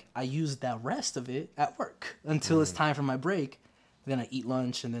all, like I use that rest of it at work until it's time for my break. Then I eat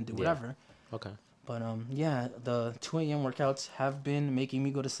lunch and then do whatever. Okay. But yeah, the 2 a.m. workouts have been making me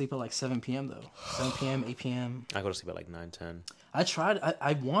go to sleep at like 7 p.m. though. 7 p.m., 8 p.m. I go to sleep at like 9, 10. I tried.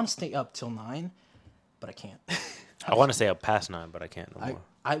 I want to stay up till 9, but I can't. I want to stay up past 9, but I can't no more.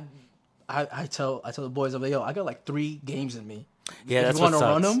 I tell the boys, I'm like, yo, I got like 3 games in me. Yeah, if that's you want what to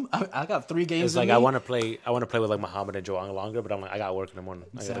run sucks. them, I got 3 games It's in like me. I want to play with like Muhammad and Joang longer, but I'm like I got work in the morning.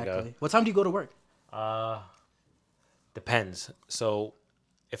 Exactly. I gotta go. What time do you go to work? Depends. So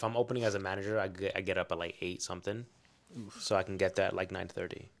if I'm opening as a manager, I get up at like 8 something, so I can get there at like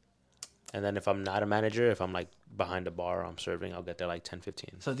 9:30. And then if I'm not a manager, if I'm like behind the bar, I'm serving, I'll get there like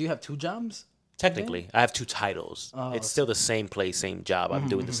 10:15. So do you have 2 jobs? Technically, I have 2 titles. Oh, it's still the same place, same job. I'm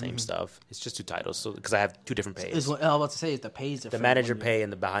doing the same stuff. It's just 2 titles, so because I have 2 different pays. Is what I was about to say is the pay is The different. manager pay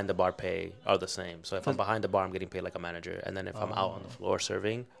and the behind the bar pay are the same. So if I'm behind the bar, I'm getting paid like a manager, and then if I'm out on the floor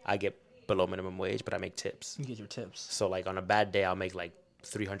serving, I get below minimum wage, but I make tips. You get your tips. So like on a bad day, I'll make like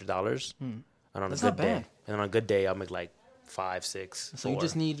 $300, and on That's a good not bad. day, and on a good day, I'll make like 5, 6. So you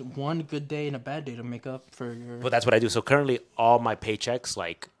just need one good day and a bad day to make up for your. But that's what I do. So currently, all my paychecks,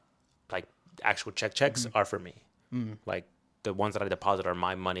 like actual checks, are for me. Like the ones that I deposit are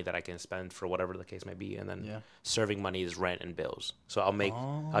my money that I can spend for whatever the case may be, and then serving money is rent and bills. So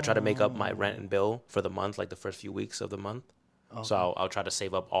I'll try to make up my rent and bill for the month, like the first few weeks of the month. Okay. So I'll try to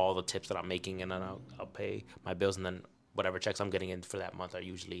save up all the tips that I'm making, and then I'll pay my bills, and then whatever checks I'm getting in for that month are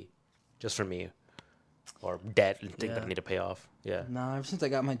usually just for me or debt and things that I need to pay off. Yeah. Nah, ever since I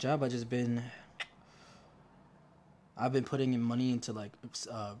got my job, I've been putting in money into like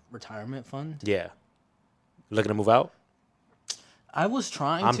retirement fund. Yeah. Looking to move out? I was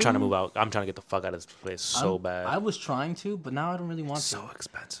trying I'm trying to move out. I'm trying to get the fuck out of this place so bad. I was trying to, but now I don't really want to. So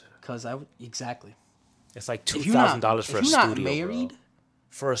expensive. Because exactly. It's like $2,000 for a studio. If you're not married, bro.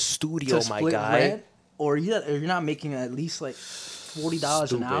 For a studio, my guy. Rent, or you're not making at least like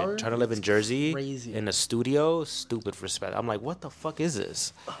 $40 an hour. Trying to live in Jersey in a studio, stupid for respect. I'm like, what the fuck is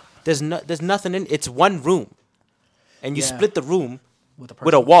this? There's nothing in. It's one room, and you split the room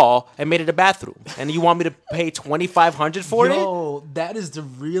with a wall and made it a bathroom, and you want me to pay $2,500 for it? Yo, that is the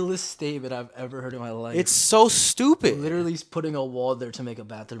realest statement I've ever heard in my life. It's so stupid. Literally putting a wall there to make a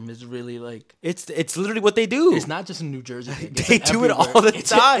bathroom is really like it's literally what they do. It's not just a New Jersey thing. They do it all the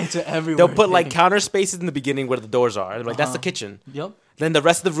time. It's everywhere. They'll put like counter spaces in the beginning where the doors are. They're like that's the kitchen. Yep. Then the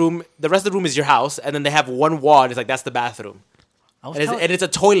rest of the room is your house, and then they have one wall, and it's like that's the bathroom. And it's a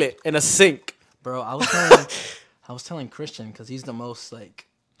toilet and a sink. Bro, I was telling Christian because he's the most like.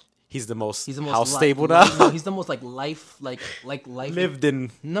 He's the most house stable now. No, he's the most like life lived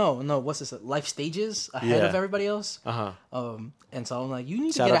in. No, what's this? Life stages ahead of everybody else. And so I'm like, you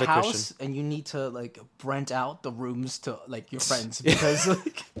need to get a house Christian. And you need to like rent out the rooms to like your friends because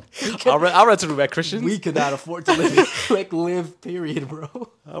like I'll rent a room at Christian's. We could not afford to live. Period, bro.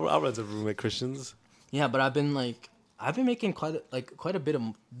 I'll rent a room at Christian's. Yeah, but I've been making quite a bit of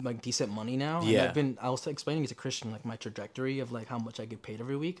like decent money now. Yeah. And I was explaining to Christian like my trajectory of like how much I get paid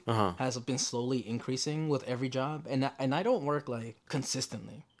every week has been slowly increasing with every job, and I don't work like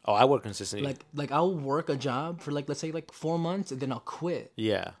consistently. Oh, I work consistently. Like I'll work a job for like let's say like 4 months, and then I'll quit.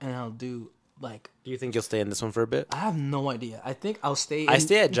 Yeah. And I'll do like. Do you think you'll stay in this one for a bit? I have no idea. I think I'll stay. I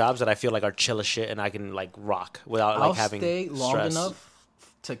stay at jobs that I feel like are chill as shit, and I can like rock without like having. I'll stay long enough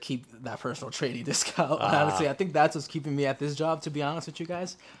to keep that personal training discount. Honestly, I think that's what's keeping me at this job, to be honest with you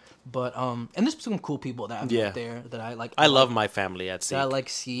guys. But and there's some cool people that I've met there that I like. I love my family at Seek. That I like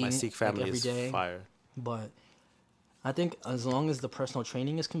seeing. My Seek family every day. is fire. But I think as long as the personal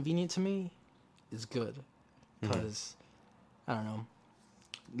training is convenient to me, it's good. Because I don't know,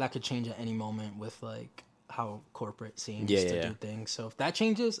 that could change at any moment with like how corporate seems to do things. So if that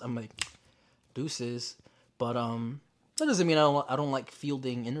changes, I'm like, deuces. But that doesn't mean I don't like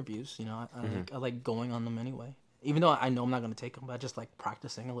fielding interviews. You know, I like going on them anyway. Even though I know I'm not going to take them, but I just like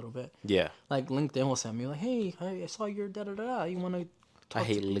practicing a little bit. Yeah. Like LinkedIn will send me like, hey, I saw your da-da-da-da. You want to I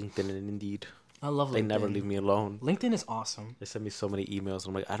hate LinkedIn and Indeed. I love LinkedIn. They never leave me alone. LinkedIn is awesome. They send me so many emails.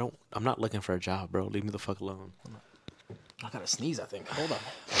 I'm like, I'm not looking for a job, bro. Leave me the fuck alone. I gotta sneeze, I think. Hold on.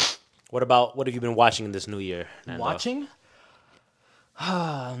 What have you been watching in this new year, Nando? Watching?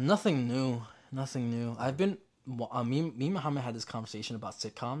 Nothing new. I've been... me and Muhammad had this conversation about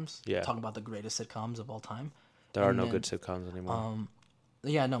sitcoms. Yeah. Talking about the greatest sitcoms of all time. There are no good sitcoms anymore.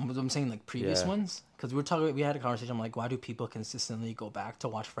 Yeah, no, but I'm saying like previous ones. Because we had a conversation. I'm like, why do people consistently go back to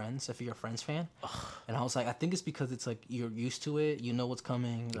watch Friends if you're a Friends fan? And I was like, I think it's because it's like you're used to it. You know what's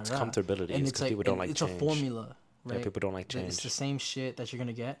coming. It's comfortability. And it's like, people don't like it's change. a formula, right? Yeah, people don't like change. It's the same shit that you're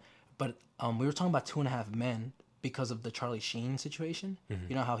going to get. But we were talking about 2.5 Men because of the Charlie Sheen situation. Mm-hmm.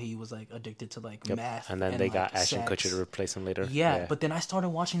 You know how he was like addicted to like meth, and then they got Ashton Kutcher to replace him later. Yeah, but then I started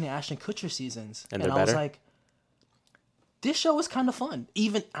watching the Ashton Kutcher seasons, and I was like, this show is kind of fun,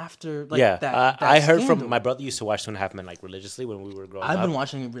 even after like that I heard from my brother used to watch 2.5 Men like religiously when we were growing up. I've been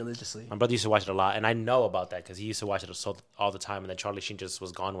watching it religiously. My brother used to watch it a lot, and I know about that because he used to watch it all the time. And then Charlie Sheen just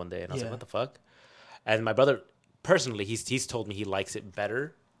was gone one day, and I was like, "What the fuck?" And my brother personally, he's told me he likes it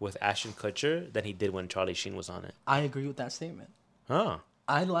better with Ashton Kutcher than he did when Charlie Sheen was on it. I agree with that statement. Huh.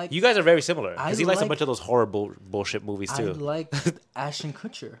 You guys are very similar because he likes a bunch of those horror bullshit movies too. I like Ashton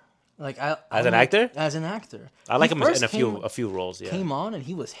Kutcher. Like as an actor, I like him in a few roles. Yeah, came on and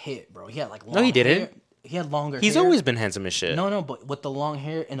he was hit, bro. He had like he didn't. Hair. He had longer. He's hair. always been handsome as shit. No, but with the long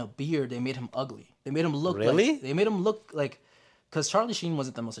hair and a beard, they made him ugly. They made him look really. They made him look like because Charlie Sheen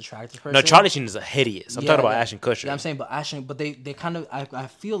wasn't the most attractive person. No, Charlie Sheen is hideous. I'm talking about Ashton Kutcher. Yeah, I'm saying, but they kind of I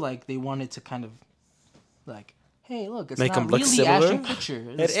feel like they wanted to kind of like, hey, look, it's make not him look really similar. Ashton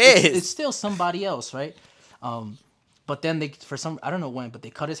Kutcher. It's still somebody else, right? But then I don't know when, but they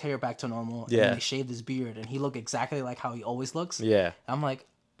cut his hair back to normal. Yeah. And they shaved his beard, and he looked exactly like how he always looks. Yeah. I'm like,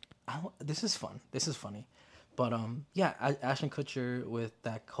 this is fun. This is funny. But Ashton Kutcher with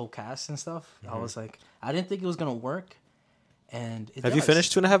that whole cast and stuff, I was like, I didn't think it was gonna work. And have you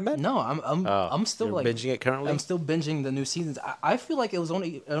finished 2.5 Men? No, I'm still like binging it currently. I'm still binging the new seasons. I feel like it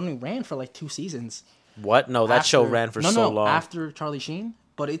only ran for like 2 seasons. What? No, that show ran for so long. After Charlie Sheen.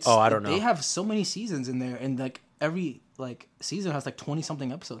 But it's I don't know. They have so many seasons in there, and like every like season has like 20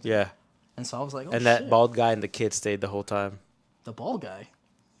 something episodes. Yeah. And so I was like, and that bald guy and the kid stayed the whole time. The bald guy.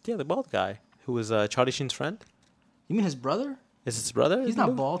 Yeah, the bald guy who was Charlie Sheen's friend. You mean his brother? Is his brother? He's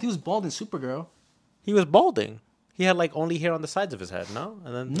not bald. He was bald in Supergirl. He was balding. He had like only hair on the sides of his head, no?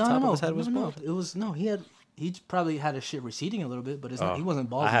 And then the top of his head was bald. It was he probably had his shit receding a little bit, but he wasn't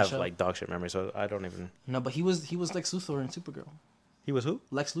bald. I have like dog shit memory, so I don't even. No, but he was Lex Luthor in Supergirl. He was who?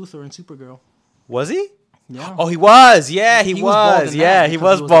 Lex Luthor in Supergirl. Was he? Yeah. Oh, he was. Yeah, he was. Yeah, he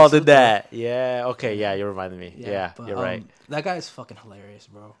was bald in that. Yeah. Okay. Yeah, you reminded me. Yeah, but, you're right. That guy is fucking hilarious,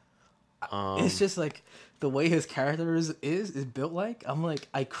 bro. It's just like the way his character is built. Like I'm like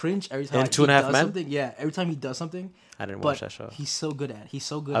I cringe every time. In 2.5 Men. Something. Yeah, every time he does something. I didn't watch that show. He's so good at.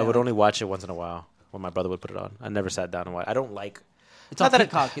 I would only watch it once in a while when my brother would put it on. I never sat down and watch. I don't like. It's on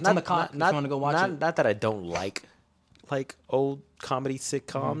Peacock. It's on the cock. If you want to go watch it. Not that I don't like old comedy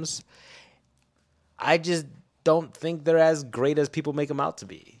sitcoms. I just don't think they're as great as people make them out to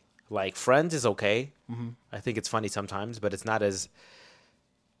be. Like Friends is okay. Mm-hmm. I think it's funny sometimes, but it's not as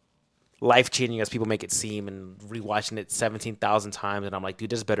life-changing as people make it seem. And rewatching it 17,000 times, and I'm like,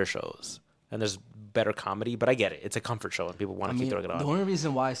 dude, there's better shows and there's better comedy. But I get it; it's a comfort show, and people want to keep throwing it on. The only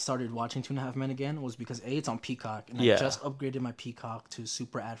reason why I started watching 2.5 Men again was because it's on Peacock, and I just upgraded my Peacock to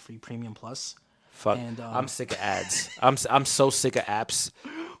super ad-free Premium Plus. Fuck, and, I'm sick of ads. I'm so sick of apps.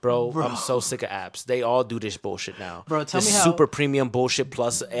 Bro, I'm so sick of apps. They all do this bullshit now. Bro, tell me how super premium bullshit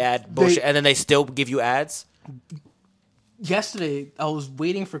plus ad bullshit, and then they still give you ads. Yesterday, I was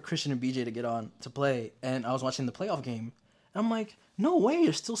waiting for Christian and BJ to get on to play, and I was watching the playoff game. And I'm like, no way,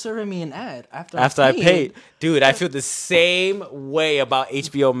 you're still serving me an ad after I paid. Dude, I feel the same way about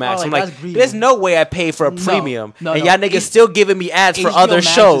HBO Max. I'm like, there's no way I pay for a premium, and y'all niggas still giving me ads for other Max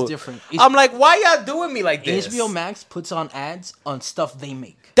shows. I'm like, why y'all doing me like this? HBO Max puts on ads on stuff they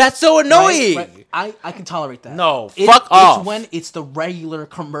make. That's so annoying. Right? I can tolerate that. No, fuck off. It's when it's the regular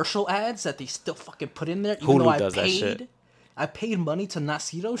commercial ads that they still fucking put in there. Even Hulu does that shit. I paid money to not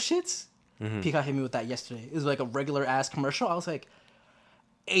see those shits. Mm-hmm. Peacock hit me with that yesterday. It was like a regular ass commercial. I was like,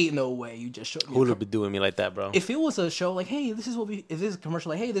 ain't no way you just showed me. Hulu be doing me like that, bro. If it was a show like, hey, if this is a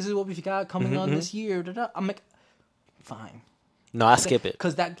commercial like, hey, this is what we got coming on this year, I'm like, fine. No, I skip it.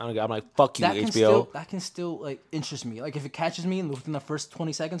 Because I'm like, fuck you, HBO. That can still like interest me. Like if it catches me within the first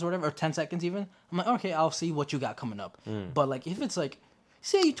 20 seconds or whatever, or 10 seconds even, I'm like, okay, I'll see what you got coming up. But like if it's like,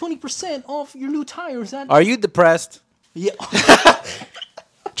 say 20% off your new tires. Are you depressed? Yeah.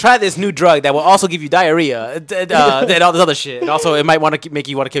 Try this new drug that will also give you diarrhea and all this other shit. And also, it might want to make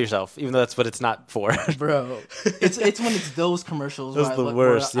you want to kill yourself, even though that's what it's not for. Bro, it's when it's those commercials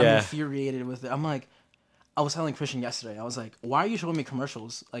where I'm infuriated with it. I'm like, I was telling Christian yesterday, I was like, why are you showing me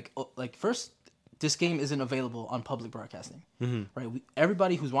commercials? Like first, this game isn't available on public broadcasting, right?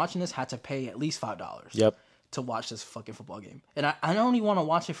 Everybody who's watching this had to pay at least $5 to watch this fucking football game. And I only want to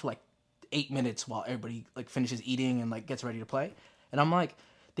watch it for like 8 minutes while everybody like finishes eating and like gets ready to play. And I'm like,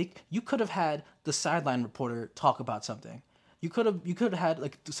 you could have had the sideline reporter talk about something. You could have had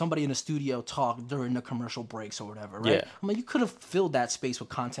like somebody in the studio talk during the commercial breaks or whatever, right? Yeah. I mean, you could have filled that space with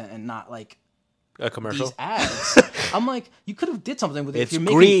content and not like A commercial? These ads. I'm like, you could have did something with it. It's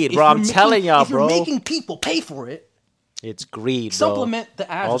greed, bro. I'm telling y'all, bro. If you're making people pay for it. It's greed, bro. Supplement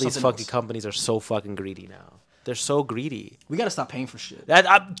the ads. All these fucking companies are so fucking greedy now. They're so greedy. We gotta stop paying for shit.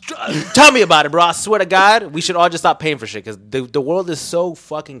 Tell me about it, bro. I swear to God, we should all just stop paying for shit because the world is so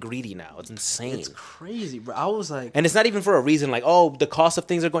fucking greedy now. It's insane. It's crazy, bro. I was like, and it's not even for a reason like, oh, the cost of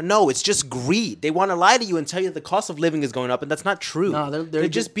things are going. No, it's just greed. They want to lie to you and tell you the cost of living is going up, and that's not true. No, they're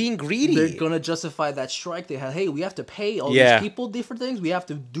just being greedy. They're gonna justify that strike they had. Hey, we have to pay all these people different things. We have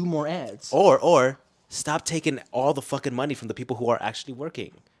to do more ads. Or stop taking all the fucking money from the people who are actually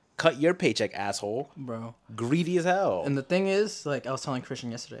working. Cut your paycheck, asshole. Bro. Greedy as hell. And the thing is, like, I was telling Christian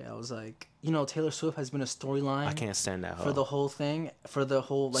yesterday, I was like, Taylor Swift has been a storyline. I can't stand that hoe. For the whole thing. For the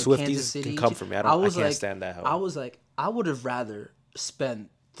whole, like, Swifties Kansas City. Can come for me. I can't stand that hoe. I was like, I would have rather spent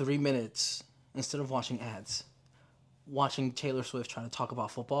 3 minutes, instead of watching ads, watching Taylor Swift trying to talk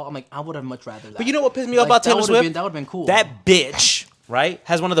about football. I'm like, I would have much rather that. But you know what pissed me off about Taylor Swift? That would have been cool. That bitch, right,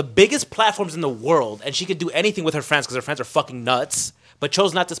 has one of the biggest platforms in the world, and she could do anything with her friends because her friends are fucking nuts, but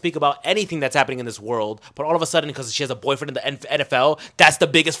chose not to speak about anything that's happening in this world. But all of a sudden, because she has a boyfriend in the NFL, that's the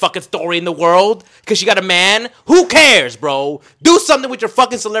biggest fucking story in the world? Because she got a man? Who cares, bro? Do something with your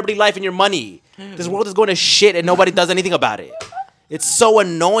fucking celebrity life and your money. This world is going to shit and nobody does anything about it. It's so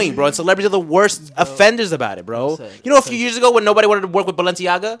annoying, bro. And celebrities are the worst offenders about it, bro. You know, a few years ago when nobody wanted to work with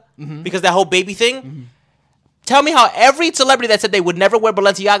Balenciaga because that whole baby thing? Tell me how every celebrity that said they would never wear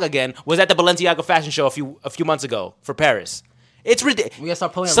Balenciaga again was at the Balenciaga fashion show a few months ago for Paris. It's ridiculous. We gotta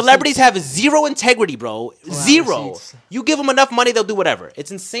start pulling out Celebrities have zero integrity, bro. Zero. You give them enough money, they'll do whatever.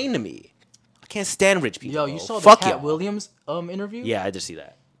 It's insane to me. I can't stand rich people. Yo, you saw the Cat Williams interview? Yeah, I did see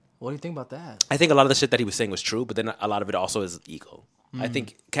that. What do you think about that? I think a lot of the shit that he was saying was true, but then a lot of it also is ego. I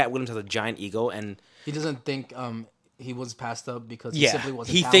think Cat Williams has a giant ego, and he doesn't think he was passed up because he simply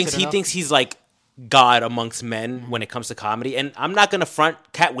wasn't he thinks he's like God amongst men when it comes to comedy. And I'm not gonna front.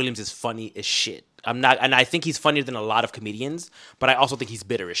 Cat Williams is funny as shit. I'm not, and I think he's funnier than a lot of comedians. But I also think he's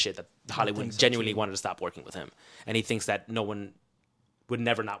bitter as shit that Hollywood genuinely wanted to stop working with him, and he thinks that no one would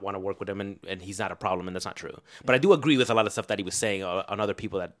never not want to work with him, and he's not a problem, and that's not true. But I do agree with a lot of stuff that he was saying on other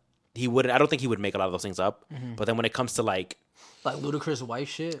people that he wouldn't. I don't think he would make a lot of those things up. But then when it comes to like Ludacris wife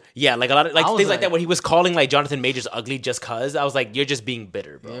shit, yeah, like a lot of things like that, where he was calling like Jonathan Majors ugly just cause. I was like, you're just being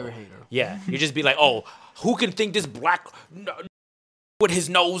bitter, bro. You're a hater. Yeah, you're just be like, oh, who can think this black with his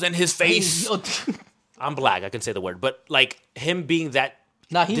nose and his face? I'm black, I can say the word, but like him being that.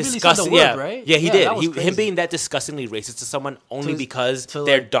 Nah, he really said the word, right? Yeah, he did. Him being that disgustingly racist to someone only because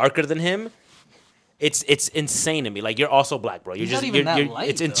they're darker than him. It's insane to me. Like, you're also black, bro. You're just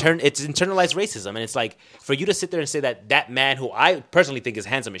it's internalized racism, and it's like for you to sit there and say that man who I personally think is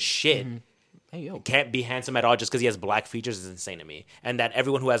handsome as shit can't be handsome at all just because he has black features is insane to me. And that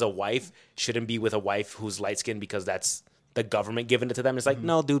everyone who has a wife shouldn't be with a wife who's light skinned because that's the government giving it to them. It's like,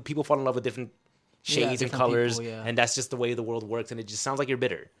 no, dude, people fall in love with different shades and colors, and that's just the way the world works. And it just sounds like you're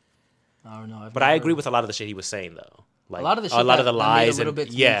bitter. I don't know. But I agree with a lot of the shit he was saying, though. Like, a lot of the shit the lies made a little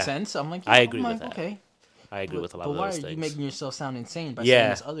bit make sense. I'm like, I agree with that. Okay. I agree with a lot of those things. But why are you making yourself sound insane by saying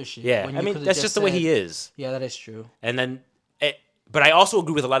this other shit? Yeah, I mean, that's just the way he is. Yeah, that is true. And then, but I also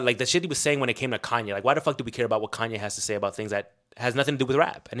agree with a lot of, like, the shit he was saying when it came to Kanye. Like, why the fuck do we care about what Kanye has to say about things that has nothing to do with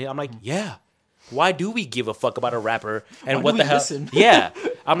rap? And I'm like, yeah. Why do we give a fuck about a rapper and what the hell? Listen? Yeah.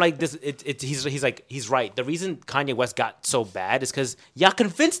 I'm like, he's right. The reason Kanye West got so bad is because y'all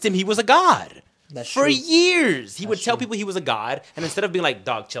convinced him he was a god. For years, he would tell people he was a god, and instead of being like,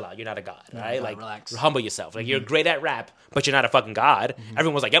 "Dog, chill out, you're not a god, right? Like, relax. Humble yourself. Like, you're great at rap, but you're not a fucking god."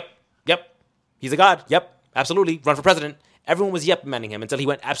 Everyone was like, "Yep, he's a god. Yep, absolutely, run for president." Everyone was yep-manning him until he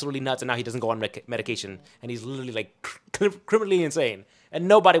went absolutely nuts, and now he doesn't go on medication, and he's literally like criminally insane, and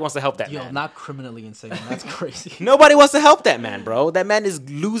nobody wants to help that man. Not criminally insane. That's crazy. Nobody wants to help that man, bro. That man is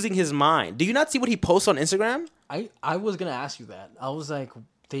losing his mind. Do you not see what he posts on Instagram? I was gonna ask you that. I was like.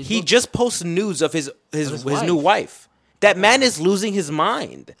 He just posts nudes of his new wife. That man is losing his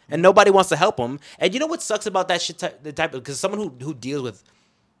mind, and nobody wants to help him. And you know what sucks about that shit? The type because someone who deals with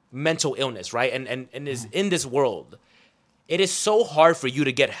mental illness, right, and is in this world, it is so hard for you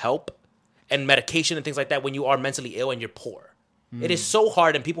to get help and medication and things like that when you are mentally ill and you're poor. It is so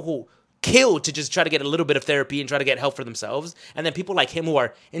hard, and people who kill to just try to get a little bit of therapy and try to get help for themselves. And then people like him who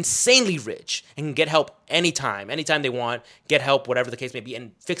are insanely rich and can get help anytime they want, get help, whatever the case may be,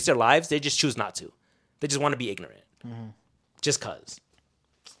 and fix their lives, they just choose not to. They just want to be ignorant. Just cause.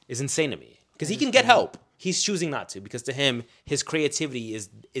 It's insane to me. Because he can get help. He's choosing not to because to him, his creativity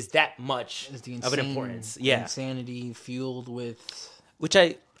is that much of an importance. Yeah. Insanity fueled with... Which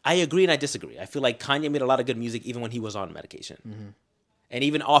I agree and I disagree. I feel like Kanye made a lot of good music even when he was on medication. And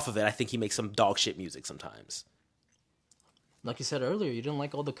even off of it, I think he makes some dog shit music sometimes. Like you said earlier, you didn't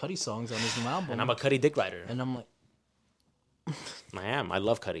like all the Cudi songs on his new album. And I'm a Cudi dick rider. And I'm like... I am. I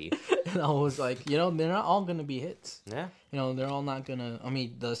love Cudi. And I was like, they're not all going to be hits. Yeah. They're all not going to... I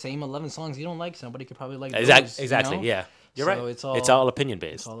mean, the same 11 songs you don't like, somebody could probably like those. Exactly, yeah. You're right. It's all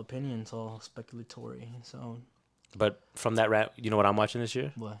opinion-based. It's all opinion. It's all speculatory. So... But from that rap, you know what I'm watching this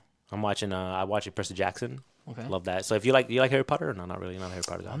year? What? I'm watching Percy Jackson. Okay. Love that. So if you like Harry Potter or no? Not really. Not a Harry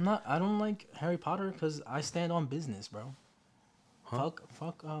Potter guy. I don't like Harry Potter because I stand on business, bro. Huh?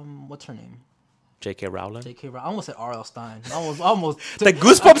 Fuck, what's her name? J.K. Rowling. J.K. Rowling. I almost said R.L. Stein. Almost. The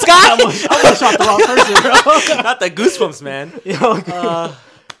Goosebumps guy? I almost shot the wrong person, bro. Not the Goosebumps, man.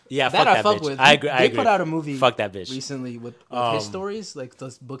 Yeah, fuck that bitch. With. I agree. They put out a movie. Fuck that bitch. Recently with his stories, like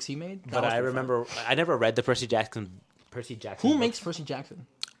those books he made. But I remember, I never read the Percy Jackson. Who makes Percy Jackson?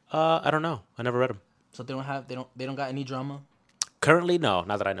 I don't know. I never read them. So they don't got any drama. Currently, no.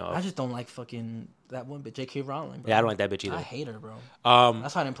 Not that I know of. I just don't like fucking that one, but J.K. Rowling. Bro. Yeah, I don't like that bitch either. I hate her, bro.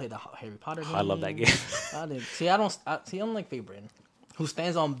 That's why I didn't play the Harry Potter game. I love that game. I didn't. See, I don't like Faye Brin, who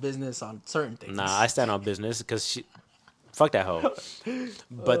stands on business on certain things. Nah, I stand on business because she. Fuck that hoe.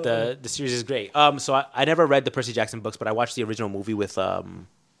 But the series is great. So I never read the Percy Jackson books, but I watched the original movie with that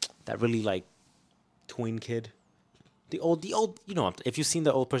really like tween kid. The old, if you've seen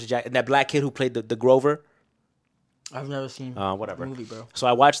the old Percy Jackson, that black kid who played the Grover. I've never seen whatever the movie, bro. So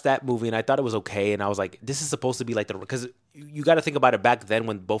I watched that movie and I thought it was okay, and I was like, this is supposed to be like because you got to think about it. Back then,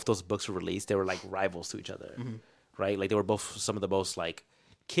 when both those books were released, they were like rivals to each other, right? Like they were both some of the most like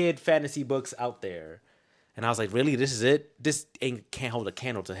kid fantasy books out there, and I was like, really, this is it? This can't hold a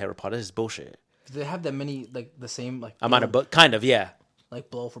candle to Harry Potter. This is bullshit. Do they have that many like the same like amount of book? Kind of, yeah. Like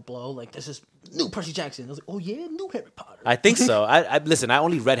blow for blow, like this is new Percy Jackson. I was like, oh yeah, new Harry Potter. I think so. I listen. I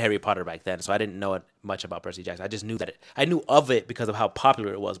only read Harry Potter back then, so I didn't know much about Percy Jackson. I just knew I knew of it because of how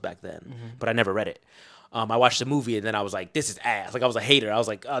popular it was back then, but I never read it. I watched the movie and then I was like, this is ass. Like I was a hater. I was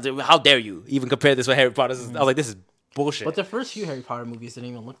like, oh, how dare you even compare this with Harry Potter? I was like, this is bullshit. But the first few Harry Potter movies didn't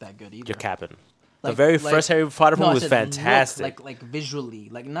even look that good either. You're capping. The very first Harry Potter movie was fantastic. Like visually,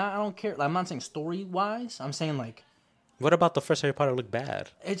 like I don't care. Like, I'm not saying story wise. I'm saying like. What about the first Harry Potter look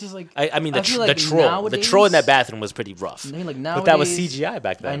bad? It's just like I mean the troll in that bathroom was pretty rough. I mean, like but that was CGI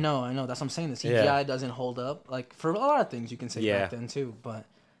back then. I know. That's what I'm saying. The CGI doesn't hold up. Like for a lot of things you can say back then too, but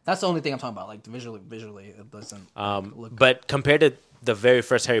that's the only thing I'm talking about. Like visually it doesn't look. But compared to the very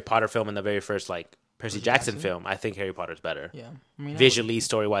first Harry Potter film and the very first like Percy Jackson film, I think Harry Potter's better. Yeah, I mean, visually,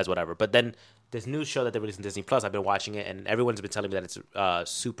 story wise, whatever. But then this new show that they released on Disney Plus, I've been watching it, and everyone's been telling me that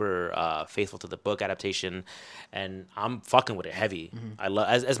it's super faithful to the book adaptation, and I'm fucking with it heavy. I love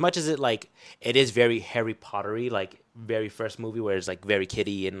as much as it is very Harry Pottery, like very first movie where it's like very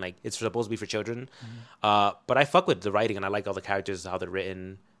kiddie and like it's supposed to be for children. But I fuck with the writing and I like all the characters, how they're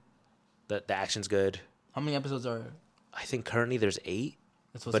written. The action's good. How many episodes are? I think currently there's 8,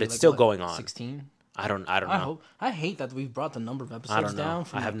 but it's still going on. 16. I don't know. I hate that we've brought the number of episodes down.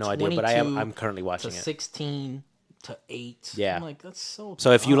 From I have no idea, but I'm currently watching it. 16 to 8. Yeah, I'm like that's so.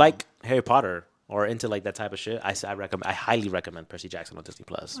 So if you like Harry Potter or into like that type of shit, I highly recommend Percy Jackson on Disney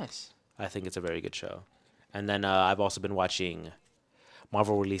Plus. Nice. I think it's a very good show. And then I've also been watching.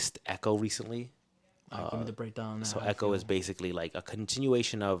 Marvel released Echo recently. Give me the breakdown. So Echo is basically like a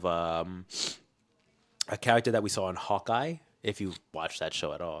continuation of a character that we saw in Hawkeye. If you watch that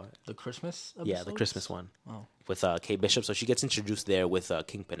show at all. The Christmas episodes? Yeah, the Christmas one. Oh. With Kate Bishop. So she gets introduced there with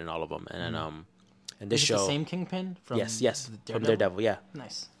Kingpin and all of them. And then and this show. The same Kingpin from Yes. From Daredevil, yeah.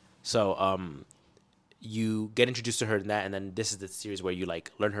 Nice. So you get introduced to her in that, and then this is the series where you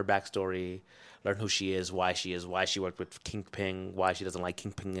like learn her backstory, learn who she is, why she worked with Kingpin, why she doesn't like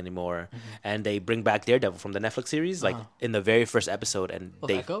Kingpin anymore. And they bring back Daredevil from the Netflix series, like in the very first episode, and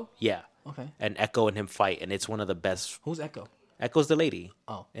Echo? Yeah. Okay. And Echo and him fight, and it's one of the best. Who's Echo? Echo's the lady.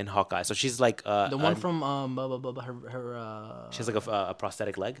 Oh. In Hawkeye, so she's like the one from her. She has like a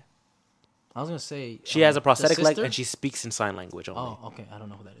prosthetic leg. I was gonna say she has a prosthetic leg, and she speaks in sign language only. Oh, okay. I don't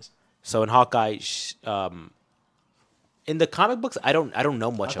know who that is. So in Hawkeye, in the comic books, I don't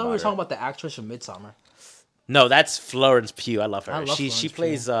know much about her. I thought we were talking about the actress from Midsommar. No, that's Florence Pugh. I love her. I love she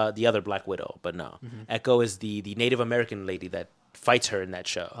plays the other Black Widow, but no. Echo is the Native American lady that fights her in that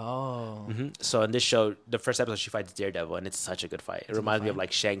show. Oh. So in this show, the first episode, she fights Daredevil, and it's such a good fight. It reminds me of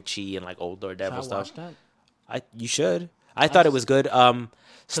like Shang-Chi and like old Daredevil stuff. Watch that? You should. I thought it was good.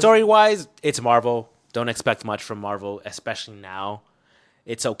 Story-wise, it's Marvel. Don't expect much from Marvel, especially now.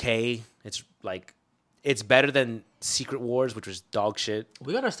 It's okay. It's like it's better than Secret Wars, which was dog shit.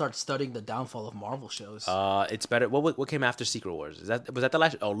 We gotta start studying the downfall of Marvel shows. It's better. What came after Secret Wars? Was that the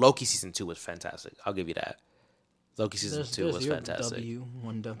last? Oh, Loki season 2 was fantastic. I'll give you that. Loki season 2 was fantastic.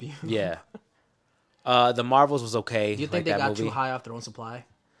 One W. Yeah. The Marvels was okay. Do you think they got too high off their own supply?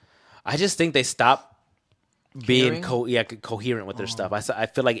 I just think they stopped being coherent with their stuff. I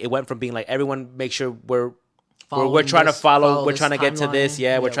feel like it went from being like everyone make sure we're trying to follow. We're trying to get to this.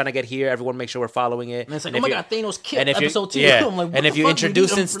 Yeah, we're trying to get here. Everyone make sure we're following it. And it's like, oh my god, Thanos killed episode 2. Yeah. I'm like, and if you're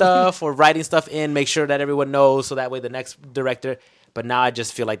introducing stuff or writing stuff in, make sure that everyone knows so that way the next director. But now I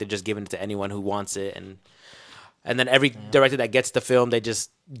just feel like they're just giving it to anyone who wants it, and then every director that gets the film, they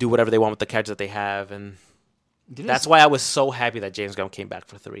just do whatever they want with the characters that they have, and that's why I was so happy that James Gunn came back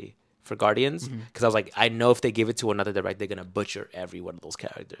for Guardians, because I was like, I know if they give it to another director, they're gonna butcher every one of those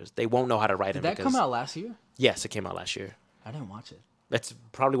characters. They won't know how to write them. Did that come out last year? Yes, it came out last year. I didn't watch it. That's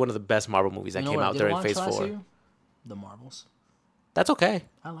probably one of the best Marvel movies that came out during Phase 4. Year? The Marvels. That's okay.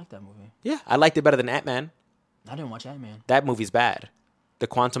 I like that movie. Yeah, I liked it better than Ant-Man. I didn't watch Ant-Man. That movie's bad. The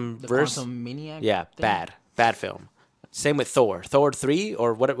Quantum Verse. Quantum Maniac. Yeah, thing? Bad film. Same with Thor. Thor 3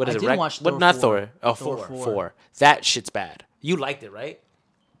 or what is it? I didn't watch Thor 4. Not Thor. Oh, Thor 4. That shit's bad. You liked it, right?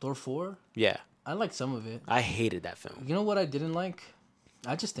 Thor 4? Yeah. I liked some of it. I hated that film. You know what I didn't like?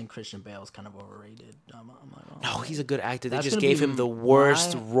 I just think Christian Bale's kind of overrated. No, he's a good actor. They just gave him the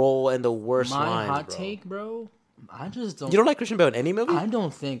worst role and the worst lines, My hot take, bro. I just don't. You don't like Christian Bale in any movie? I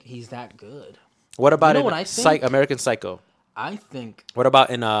don't think he's that good. What about American Psycho? I think. What about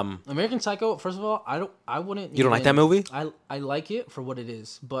in American Psycho? First of all, I wouldn't. You don't like that movie? I like it for what it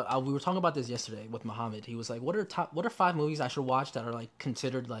is, but we were talking about this yesterday with Muhammad. He was like, "What are 5 movies I should watch that are like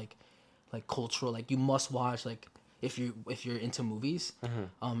considered like cultural, like you must watch like if you're into movies?"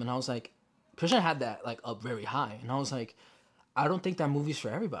 And I was like, Christian had that like up very high, and I was like, I don't think that movie's for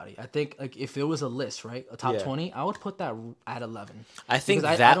everybody. I think like if it was a list, right, a top 20, I would put that at 11. I think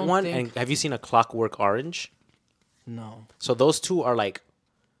that one. And have you seen A Clockwork Orange? No. So those two are like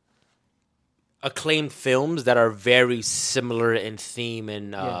acclaimed films that are very similar in theme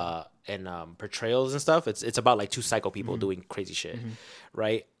and portrayals and stuff. It's about like 2 psycho people doing crazy shit,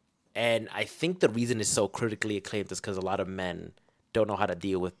 right? And I think the reason it's so critically acclaimed is because a lot of men don't know how to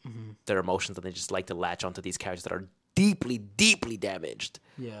deal with their emotions, and they just like to latch onto these characters that are deeply, deeply damaged.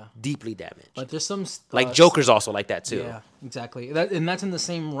 Yeah. Deeply damaged. But there's some... like Joker's also like that, too. Yeah, exactly. And that's in the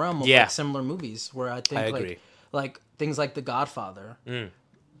same realm of like similar movies, where I think I agree. Like things like The Godfather.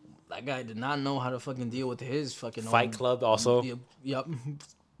 That guy did not know how to fucking deal with his fucking... Fight Club also. Yep.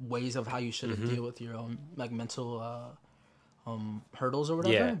 Ways of how you should deal with your own like mental hurdles or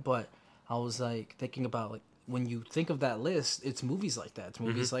whatever. Yeah. But I was like thinking about like, when you think of that list, it's movies like that. It's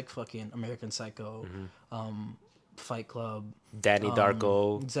movies like fucking American Psycho, Fight Club, Danny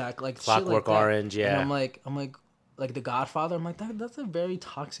Darko, exactly, like Clockwork Orange. Yeah, and I'm like The Godfather. I'm like that's a very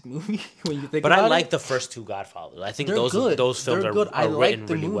toxic movie when you think. But about I like it. The first 2 Godfathers. I think they're those good. Those films they're good. are written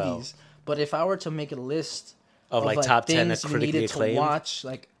really well. But if I were to make a list of like top 10 that critically acclaimed, to watch,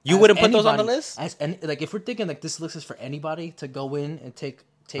 like you wouldn't put those on the list. Like if we're thinking like this list is for anybody to go in and take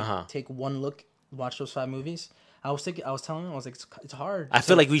one look, watch those 5 movies. I was telling him, I was like, it's hard. I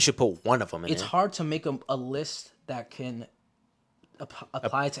feel like we should put one of them in. It's hard to make a list that can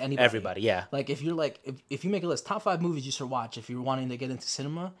apply to anybody. Everybody, yeah. Like if you're like if you make a list, top 5 movies you should watch if you're wanting to get into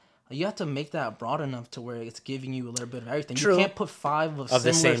cinema, you have to make that broad enough to where it's giving you a little bit of everything. True. You can't put 5 of similar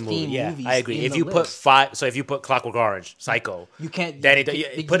the same movie. Yeah, movies. I agree. If you put list. 5, so if you put Clockwork Orange, Psycho, you can't.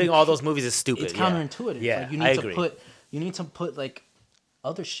 Putting all those movies is stupid. It's counterintuitive. Yeah, like you need to put like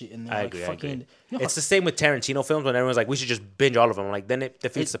other shit in there. I agree. It's the same with Tarantino films when everyone's like, we should just binge all of them. Like, then it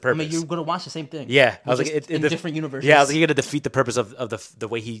defeats the purpose. I mean, you're gonna watch the same thing. Yeah, I was like, in different universes. Yeah, I was like, you're gonna defeat the purpose of the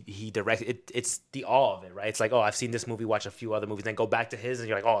way he directs it. It's the awe of it, right? It's like, oh, I've seen this movie, watch a few other movies, then go back to his, and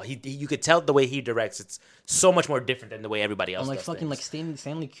you're like, oh, you could tell the way he directs. It's so much more different than the way everybody else. Like does fucking things. like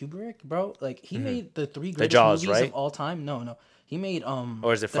Stanley Kubrick, bro. Like he made the 3 greatest Jaws, movies right? of all time. No. He made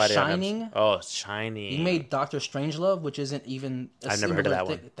or is it Friday The Shining? Oh, Shining. He made Doctor Strangelove, which isn't even. I've never heard of that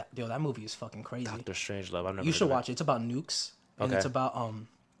one. That movie is fucking crazy. Doctor Strangelove. I've never. You should watch it. It's about nukes and it's about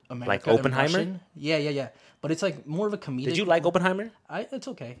America. Like Oppenheimer. Yeah. But it's like more of a comedic. Did you like Oppenheimer? It's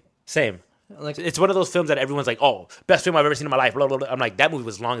okay. Same. Like it's one of those films that everyone's like, oh, best film I've ever seen in my life. Blah, blah, blah. I'm like, that movie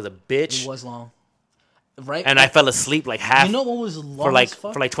was long as a bitch. It was long. Right. And I fell asleep like half. You know what was long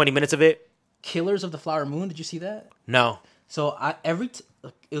for like 20 minutes of it? Killers of the Flower Moon. Did you see that? No. So it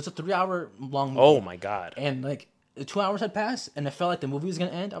was a 3-hour long movie. Oh my god! And like 2 hours had passed, and it felt like the movie was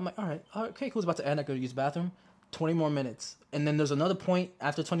gonna end. I'm like, all right, okay, cool, it's about to end. I go to use the bathroom. 20 more minutes, and then there's another point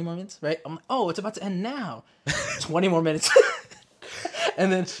after 20 more minutes, right? I'm like, oh, it's about to end now. 20 more minutes, and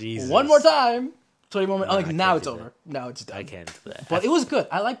then one more time. 20 more minutes. I'm like, now it's over. Now it's done. I can't do that. But it was good.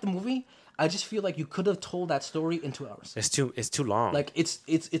 I liked the movie. I just feel like you could have told that story in 2 hours. It's too long. Like it's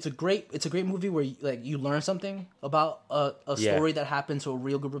a great movie where you learn something about a story that happened to a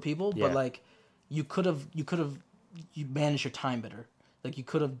real group of people, but like you managed your time better. Like you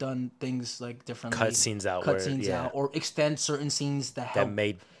could have done things like differently. Cut scenes out, or extend certain scenes that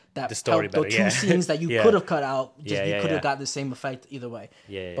made the story better. The two scenes that you could have cut out, you could have got the same effect either way.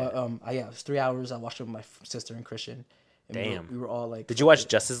 But it was 3 hours. I watched it with my sister and Christian. And Damn, we were all like. Did you watch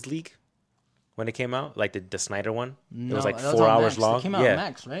Justice League when it came out? Like the Snyder one? No, it was like 4 hours long. It came out on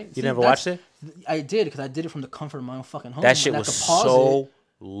Max, right? You never watched it? I did because I did it from the comfort of my own fucking home. That shit was so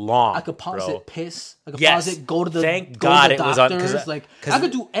long. I could pause it, piss. I could yes. pause it, go to the Thank God it was on. Like I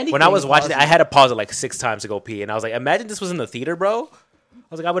could do anything. When I was watching it, I had to pause it like 6 times to go pee, and I was like, imagine this was in the theater, bro. I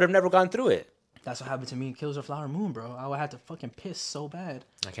was like, I would have never gone through it. That's what happened to me in Killers of the Flower Moon, bro. I would have to fucking piss so bad.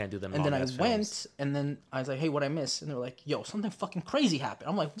 I can't do them. And then I went, and then I was like, "Hey, what I miss?" And they were like, "Yo, something fucking crazy happened."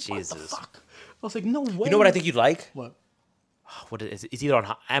 I'm like, "What the fuck?" I was like, "No way." You know what I think you'd like? What? What is it? It's either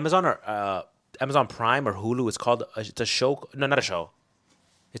on Amazon or Amazon Prime or Hulu. It's called. It's a show. No, not a show.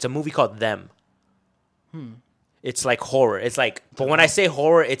 It's a movie called Them. It's like horror. It's like, but when I say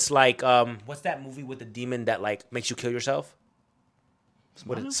horror, it's like what's that movie with the demon that like makes you kill yourself? Smile?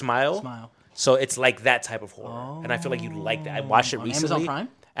 What is it? Smile. So it's like that type of horror, and I feel like you'd like that. I watched it recently. Amazon Prime?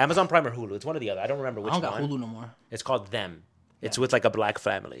 Amazon Prime or Hulu. It's one or the other. I don't remember which one. I don't got Hulu no more. It's called Them. It's with like a black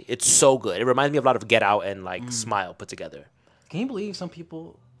family. It's so good. It reminds me of a lot of Get Out and like Smile put together. Can you believe some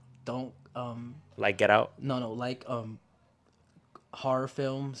people don't like Get Out? No, like horror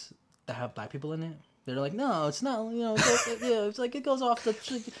films that have black people in it. They're like, no, it's not. You know, it's like it goes off the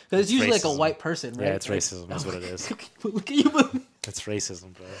because it's usually racism. Like a white person, right? Yeah, it's racism. That's what it is. Look at you. That's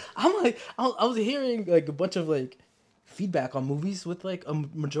racism, bro. I'm like, I was hearing like a bunch of like feedback on movies with like a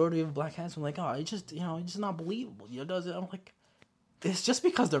majority of black cats. I'm like, oh, it's just it's not believable. Does it? I'm like, it's just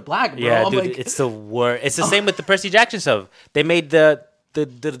because they're black, bro. Yeah, I'm dude, like, it's the worst. It's the same with the Percy Jackson stuff. They made the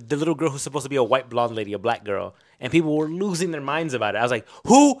little girl who's supposed to be a white blonde lady, a black girl, and people were losing their minds about it. I was like,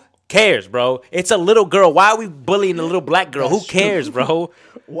 who cares, bro? It's a little girl. Why are we bullying a little black girl? Who cares, bro?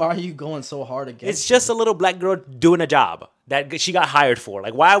 Why are you going so hard against It's just a little black girl doing a job that she got hired for.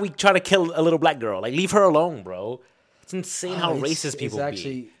 Like, why are we trying to kill a little black girl? Like, leave her alone, bro. It's insane how racist people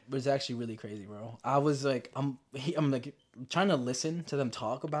be. It's actually really crazy, bro. I was like, I'm like trying to listen to them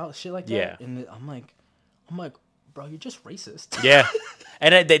talk about shit like that. Yeah. And I'm like, bro, you're just racist. Yeah.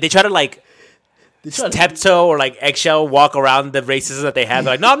 And they try to like tiptoe or like eggshell walk around the racism that they have.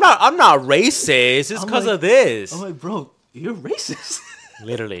 They're like, no, I'm not racist. It's because of this. I'm like, bro, you're racist.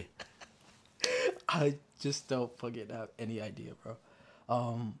 Literally. I just don't fucking have any idea, bro.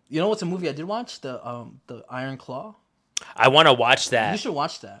 You know what's a movie I did watch? The Iron Claw. I want to watch that. You should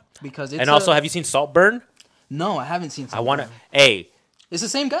watch that because it's. And also, have you seen Saltburn? No, I haven't seen. Saltburn. I want to. Hey, it's the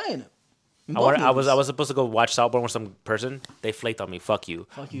same guy in it. I was supposed to go watch Saltburn with some person. They flaked on me. Fuck you.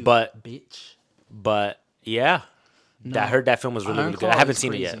 But bitch. But yeah, I heard that film was really, really good. I haven't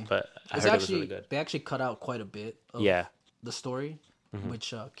seen it yet, but I heard it was really good. They actually cut out quite a bit of the story,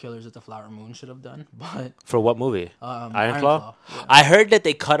 which Killers of the Flower Moon should have done. But for what movie? Iron Claw? Yeah. I heard that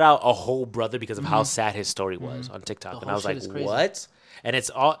they cut out a whole brother because of how sad his story was on TikTok, and I was like, what? And it's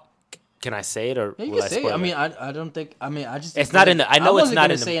all. Can I say it or yeah, you can say it? I mean, I don't think. I mean, I just. It's not in the. I know it's not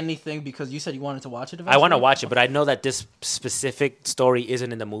in the. Say anything because you said you wanted to watch it. Eventually. I want to watch it, but I know that this specific story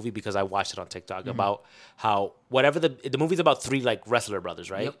isn't in the movie because I watched it on TikTok about how whatever the movie's about 3 like wrestler brothers,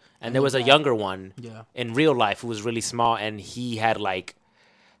 right? Yep. And there was a younger one in real life who was really small, and he had like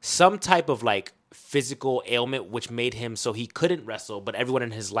some type of like physical ailment which made him so he couldn't wrestle, but everyone in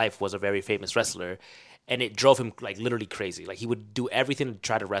his life was a very famous wrestler. And it drove him like literally crazy. Like he would do everything to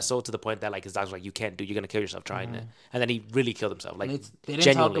try to wrestle to the point that like his doctor's like, "You can't you're gonna kill yourself trying it." And then he really killed himself. Like they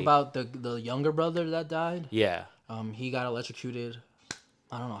didn't talk about the younger brother that died. Yeah. He got electrocuted.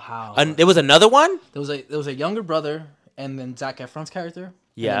 I don't know how. And there was another one. There was a younger brother, and then Zac Efron's character.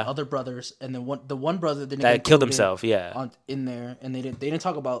 Yeah. And then other brothers, and then the one brother that killed himself. Yeah. In there, and they didn't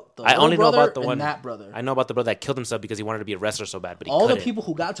talk about the. I only know about the and one that brother. I know about the brother that killed himself because he wanted to be a wrestler so bad, but he all couldn't. The people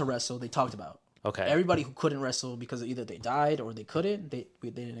who got to wrestle, they talked about. Okay. Everybody who couldn't wrestle because either they died or they couldn't, they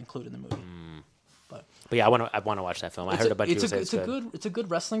didn't include in the movie. But yeah, I want to watch that film. I heard about it. It's a good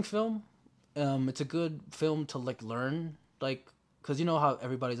wrestling film. It's a good film to like learn, like because you know how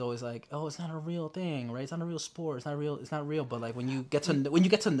everybody's always like, oh, it's not a real thing, right? It's not a real sport. It's not real. But like when you get to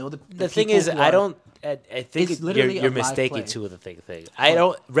know the thing is, I think you're mistaken too with the thing.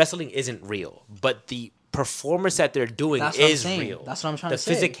 Wrestling isn't real, but the performance that they're doing is real. That's what I'm trying to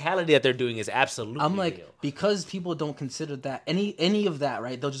say. The physicality that they're doing is absolutely I'm like, real. Because people don't consider that any of that,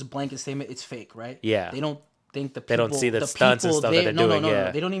 right? They'll just blanket statement it's fake, right? Yeah. They don't think the people, they don't see the stunts and stuff that they're doing.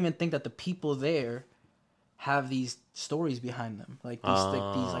 No. They don't even think that the people there have these stories behind them. Like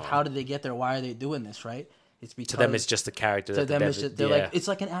these, how did they get there? Why are they doing this? Right? It's because to them it's just a character. To them, they're like, it's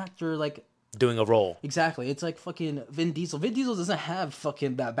like an actor, like doing a role. Exactly. It's like fucking Vin Diesel. Vin Diesel doesn't have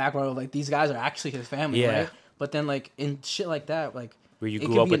fucking that background of like these guys are actually his family, right? But then like in shit like that, like where you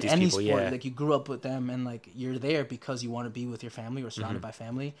grew up with these people, sport, like you grew up with them and like you're there because you want to be with your family or surrounded by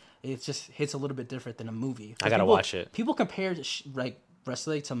family. It just hits a little bit different than a movie. I gotta watch it. People compare like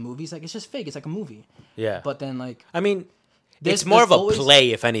wrestling to movies, like it's just fake. It's like a movie. Yeah. But then like I mean, it's more of a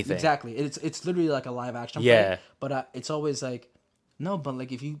play, if anything. Exactly. It's literally like a live action play. But it's always like, no, but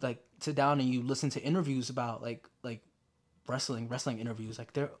like if you like sit down and you listen to interviews about like wrestling interviews,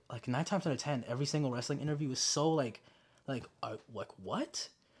 like they're like 9 times out of 10, every single wrestling interview is so like what?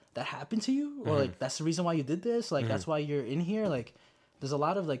 That happened to you? Or like that's the reason why you did this? Like that's why you're in here? Like there's a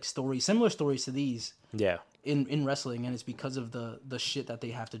lot of like similar stories to these. Yeah. In wrestling, and it's because of the shit that they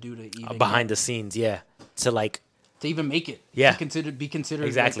have to do to even behind the scenes, to even make it, yeah, be considered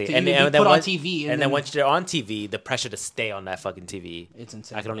exactly, like, and then put on TV, and then once you're on TV, the pressure to stay on that fucking TV, it's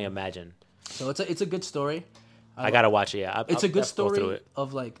insane. I can only imagine. So it's a good story. I gotta watch it. Yeah, it's a good story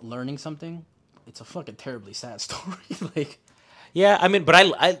of like learning something. It's a fucking terribly sad story. like, yeah, I mean, but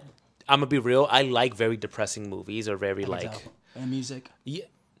I'm gonna be real. I like very depressing movies or very like and music,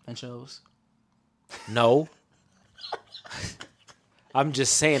 and shows. No, I'm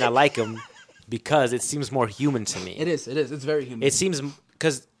just saying I like them because it seems more human to me. It is. It's very human. It seems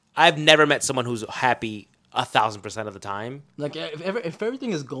because I've never met someone who's happy 1,000% of the time. Like if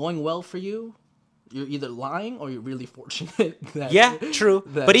everything is going well for you, you're either lying or you're really fortunate. True.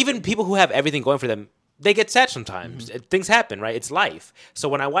 But even people who have everything going for them, they get sad sometimes. Things happen, right? It's life. So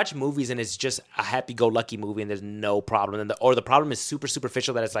when I watch movies and it's just a happy-go-lucky movie and there's no problem, or the problem is super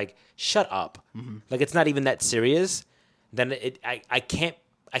superficial that it's like, shut up. Like it's not even that serious, then I can't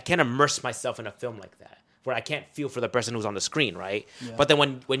immerse myself in a film like that, where I can't feel for the person who's on the screen, right? Yeah. But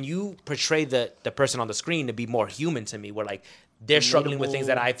then when you portray the person on the screen to be more human to me, where like they're struggling with things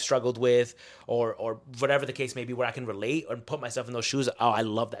that I've struggled with, or whatever the case may be, where I can relate or put myself in those shoes. Oh, I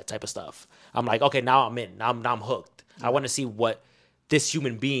love that type of stuff. I'm like, okay, now I'm in. Now I'm hooked. Yeah. I want to see what this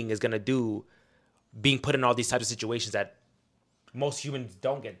human being is gonna do, being put in all these types of situations that most humans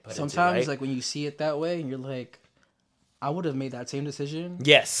don't get put into. Sometimes, like when you see it that way, and you're like, I would have made that same decision.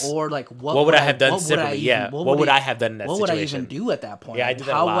 Yes. Or like, what would I have done differently? What would I have done in that situation? What would I even do at that point? Yeah, I did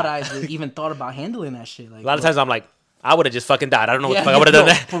that a lot. How would I even thought about handling that shit? Like a lot of times I'm like, I would have just fucking died. I don't know what the fuck I would have done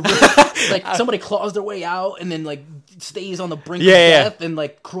that. Like somebody claws their way out and then like stays on the brink of death and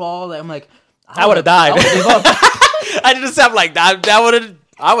like crawl. I'm like, I would have died. I just sound like that. I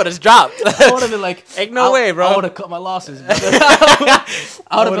would have dropped. I would have been like, ain't no way, bro. I would have cut my losses.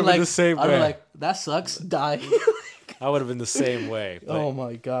 I would have been like, the same way. I'd have like, that sucks. Die. I would have been the same way. But... Oh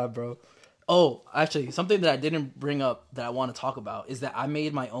my god, bro. Oh, actually, something that I didn't bring up that I want to talk about is that I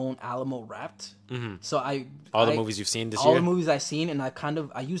made my own Alamo Wrapped. So all the movies you've seen this year? All the movies I've seen, and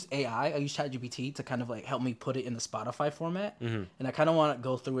I used AI, I used ChatGPT to kind of like help me put it in the Spotify format. And I kind of want to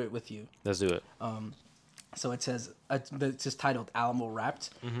go through it with you. Let's do it. So it says, it's just titled Alamo Wrapped.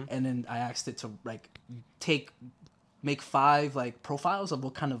 And then I asked it to like make 5 like profiles of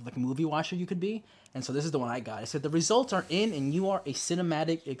what kind of like movie watcher you could be. And so this is the one I got. It said, the results are in and you are a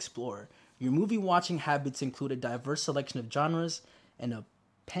cinematic explorer. Your movie watching habits include a diverse selection of genres and a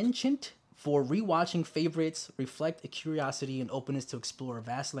penchant for rewatching favorites, reflect a curiosity and openness to explore a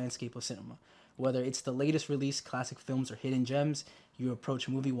vast landscape of cinema. Whether it's the latest release, classic films, or hidden gems, you approach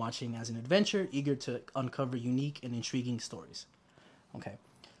movie watching as an adventure, eager to uncover unique and intriguing stories. Okay,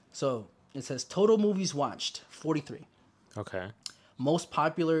 so it says total movies watched, 43. Okay. Most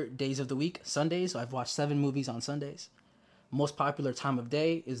popular days of the week, Sundays. So I've watched 7 movies on Sundays. Most popular time of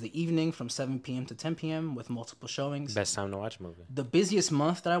day is the evening from 7 p.m. to 10 p.m. with multiple showings. Best time to watch a movie. The busiest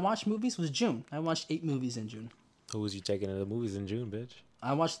month that I watched movies was June. I watched 8 movies in June. Who was you taking to the movies in June, bitch?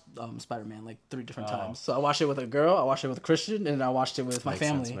 I watched Spider-Man like 3 different times. So I watched it with a girl, I watched it with a Christian, and I watched it with my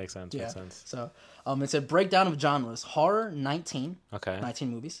family. Makes sense. So it said breakdown of genres. Horror, 19. Okay.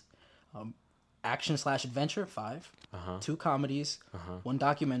 19 movies. Action/adventure, 5. 2 comedies, 1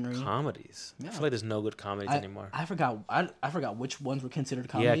 documentary. Comedies? Yeah. I feel like there's no good comedies anymore. I forgot which ones were considered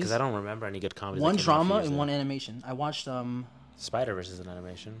comedies. Yeah, because I don't remember any good comedies. 1 drama and 1 animation. I watched Spider-Verse is an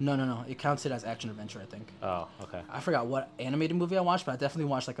animation. No. It counts it as action-adventure, I think. Oh, okay. I forgot what animated movie I watched, but I definitely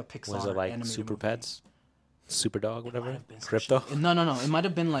watched like a Pixar Was it like animated Super movie. Pets? Super Dog, whatever? Crypto? No. It might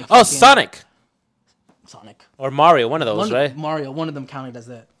have been like... Oh, Sonic! Or Mario, one of those, right? Mario, one of them counted as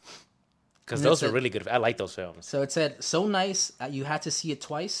that. Because those are really good. I like those films. So it said, so nice, you had to see it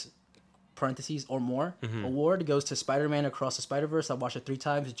twice. parentheses or more award goes to Spider-Man Across the Spider-Verse. I watched it 3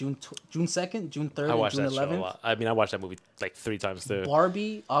 times. June 2nd, June 3rd, and June 11th. I mean, I watched that movie like 3 times too.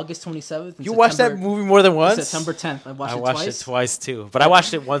 Barbie, August 27th. You watched that movie more than once? September 10th. I watched it twice too. But I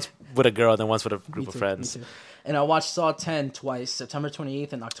watched it once with a girl and then once with a group of friends. Me too. And I watched Saw 10 twice, September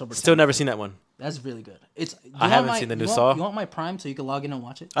 28th and October 10th. Still never seen that one. That's really good. I haven't seen the new Saw. You want my Prime so you can log in and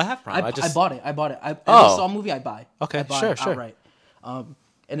watch it? I have Prime. I bought it. Every Saw movie I buy. Okay, sure. Outright.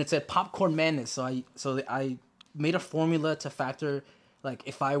 And it said Popcorn Madness. So I made a formula to factor, like,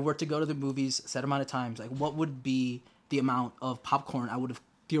 if I were to go to the movies a set amount of times, like, what would be the amount of popcorn I would have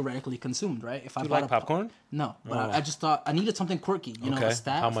theoretically consumed, right? If I bought popcorn? No, but I just thought I needed something quirky, you know, a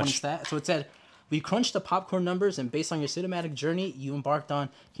stat, How much? funny stat. So it said, we crunched the popcorn numbers, and based on your cinematic journey you embarked on,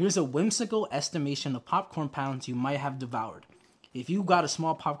 here's a whimsical estimation of popcorn pounds you might have devoured. If you got a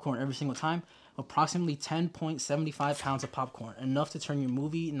small popcorn every single time, approximately 10.75 pounds of popcorn, enough to turn your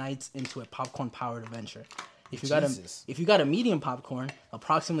movie nights into a popcorn-powered adventure. If you got a medium popcorn,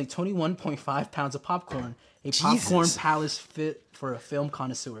 approximately 21.5 pounds of popcorn, a popcorn palace fit for a film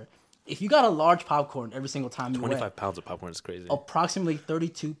connoisseur. If you got a large popcorn every single time you 25 pounds of popcorn is crazy. Approximately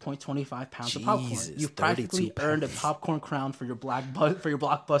 32.25 pounds of popcorn. You've practically earned a popcorn crown for your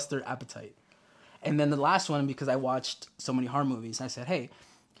blockbuster appetite. And then the last one, because I watched so many horror movies, I said, hey,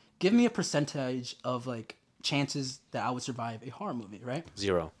 give me a percentage of like chances that I would survive a horror movie, right?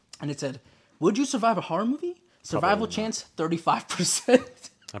 0. And it said, would you survive a horror movie? Survival chance, 35%.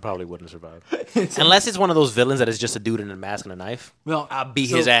 I probably wouldn't survive. Unless it's one of those villains that is just a dude in a mask and a knife. Well, I'll beat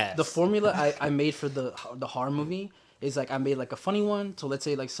his ass. The formula I made for the horror movie is like I made like a funny one. So let's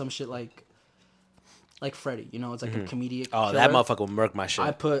say like some shit like Freddy, you know, it's like a comedic. Oh, killer. that motherfucker will murk my shit.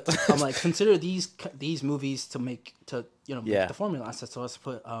 I'm like, consider these movies to make the formula. I said, so let's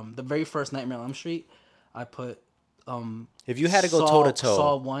put the very first Nightmare on Elm Street. I put if you had to go toe to toe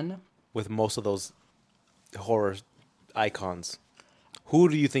Saw 1 with most of those horror icons, who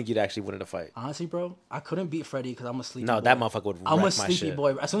do you think you'd actually win in a fight? Honestly, bro, I couldn't beat Freddy because I'm a sleepy boy. No, that motherfucker would wreck my shit. I'm a sleepy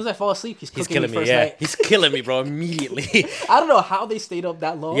boy. As soon as I fall asleep, he's killing me. first night. He's killing me, bro, immediately. I don't know how they stayed up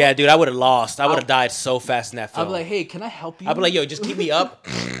that long. Yeah, dude, I would have lost. I would have died so fast in that film. I'd be like, hey, can I help you? I'd be like, yo, just keep me up.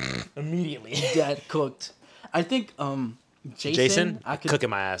 Immediately. Dead cooked. I think Jason, cooking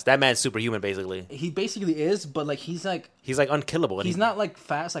my ass. That man's superhuman, basically. He basically is, but like he's like unkillable. He's not like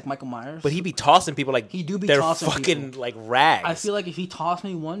fast like Michael Myers. But he be tossing people like he do be they're tossing fucking people. Like rags. I feel like if he tossed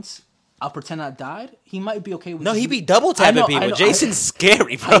me once, I'll pretend I died. He might be okay with. No, he be double tapping people. Jason's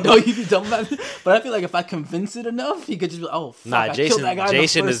scary, bro. I know he be double tapping, but I feel like if I convince it enough, he could just be like, oh fuck, I killed that guy.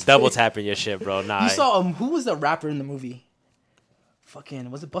 Jason is double tapping your shit, bro. Nah. You saw who was the rapper in the movie?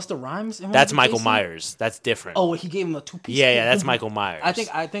 Fucking, was it Busta Rhymes? That's Michael Myers. That's different. Oh, he gave him a 2-piece. Yeah, that's Michael Myers. I think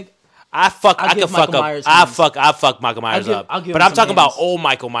I could fuck up. I fuck Michael Myers up. But I'm talking about old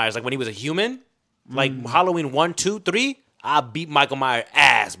Michael Myers, like when he was a human, like Halloween 1, 2, 3. I beat Michael Myers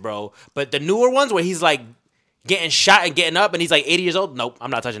ass, bro. But the newer ones where he's like getting shot and getting up, and he's like 80 years old. Nope,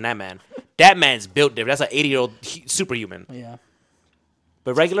 I'm not touching that man. That man's built different. That's an 80-year-old superhuman. Yeah.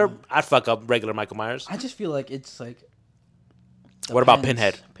 But I'd fuck up regular Michael Myers. I just feel like it's like. What about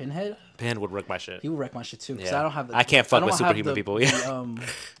Pinhead? Pinhead would wreck my shit. He would wreck my shit too. Because yeah. I don't have. I can't fuck with superhuman people. Yeah.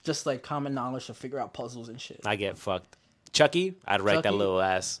 Just like common knowledge to figure out puzzles and shit. I get fucked. Chucky, I'd wreck that little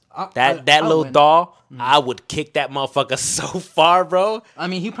ass. That little doll, I would kick that motherfucker so far, bro. I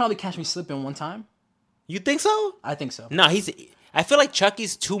mean, he probably catch me slipping one time. You think so? I think so. No, I feel like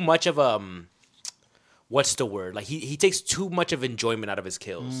Chucky's too much of what's the word? Like he takes too much of enjoyment out of his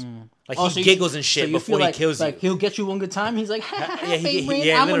kills. Like he giggles and shit before he kills you. Like he'll get you one good time. He's like, I'm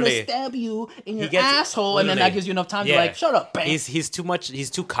literally. gonna stab you in your asshole, and then that gives you enough time to like, shut up, bang. He's too much. He's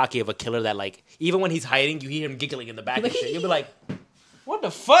too cocky of a killer that like even when he's hiding, you hear him giggling in the back and shit. You'll be like, what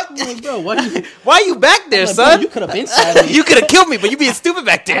the fuck, like, bro? Why are you back there, like, son? Bro, you could have been stabbing me. You could have killed me, but you being stupid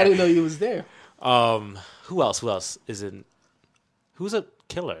back there. I didn't know you was there. Who else is in? Who's a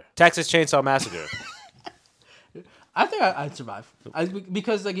killer? Texas Chainsaw Massacre. I think I'd survive.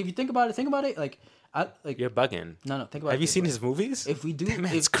 Because like if you think about it, like you're bugging. No, think about it. Have you seen his movies? If we do, that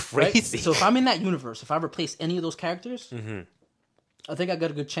man's crazy. Right? So if I'm in that universe, if I replace any of those characters, I think I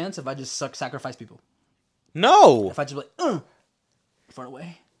got a good chance if I just sacrifice people. No. If I just like far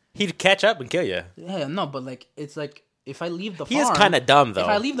away, he'd catch up and kill you. Yeah, no, but like it's like if I leave the farm, he is kind of dumb though. If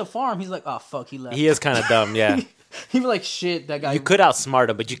I leave the farm, he's like, oh fuck, he left. He is kind of dumb, yeah. He'd be like, shit, that guy. You could outsmart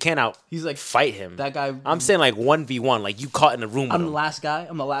him, but you can't He's like, fight him. That guy. I'm saying like 1v1, like you caught in a room with him. I'm the last guy.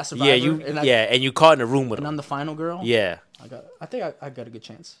 I'm the last survivor. Yeah, and you caught in a room with him. And I'm the final girl. Yeah. I think I got a good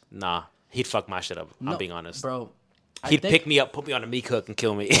chance. Nah, he'd fuck my shit up. I'm being honest, bro. He'd pick me up, put me on a meat hook, and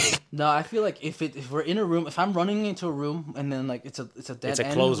kill me. No, I feel like if we're in a room, if I'm running into a room and then like it's a dead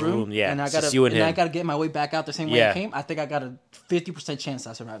end closed room, yeah, and I gotta get my way back out the same way I came, I think I got a 50% chance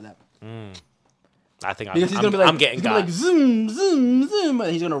I survive that. I think because he's gonna be like, I'm getting he's gonna be like zoom, zoom, zoom,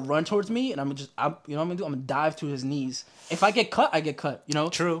 and he's gonna run towards me, and you know what I'm gonna do? I'm gonna dive to his knees. If I get cut, I get cut. You know,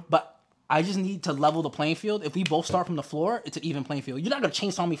 true. But I just need to level the playing field. If we both start from the floor, it's an even playing field. You're not gonna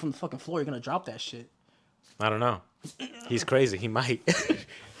chainsaw me from the fucking floor. You're gonna drop that shit. I don't know. He's crazy. He might.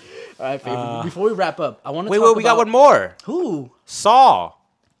 All right, Faber. Before we wrap up, I want to wait. We got one more. Who? Saw.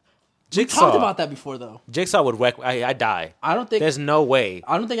 Jigsaw. We talked about that before, though. Jigsaw would wreck. I die. I don't think. There's no way.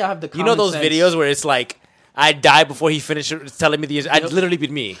 I don't think I have the. You know those videos where it's like, I die before he finishes telling me the. I'd literally be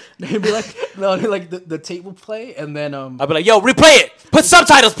me. They'd be like, no, like the tape will play, and then I'd be like, yo, replay it. Put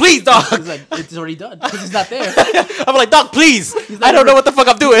subtitles, please, dog. He's like, it's already done because he's not there. I'm like, dog, please. I don't know what the fuck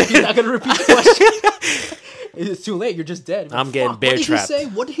I'm doing. He's not gonna repeat the question. It's too late. You're just dead. I'm getting bear trapped.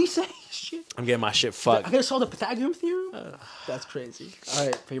 What did he say? Shit. I'm getting my shit fucked. I could have saw the Pythagorean theorem. That's crazy. All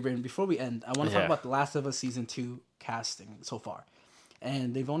right, Faber. Before we end, I want to talk about The Last of Us season 2 casting so far,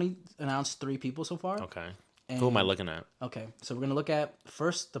 and they've only announced 3 people so far. Okay. Who am I looking at? Okay, so we're gonna look at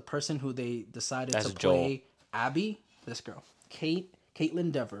first the person who they decided to play Joel. Abby. This girl,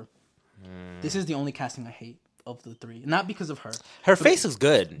 Caitlin Dever. This is the only casting I hate of the 3. Not because of her. Her face is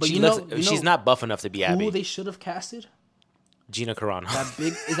good, but she's she's not buff enough to be Abby. Who they should have casted? Gina Carano.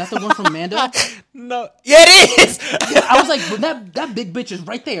 Is that the one from Mando? No. Yeah, it is. Yeah, I was like, but that big bitch is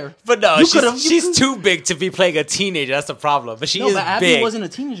right there. But no, she's too big to be playing a teenager. That's the problem. But she is but Abby big. wasn't a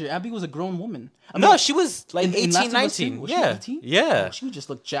teenager. Abby was a grown woman. No, she was like in 18, 19. Yeah. 18? Yeah. Oh, she would just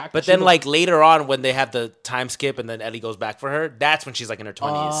look jacked. But then like later on when they have the time skip and then Ellie goes back for her, that's when she's like in her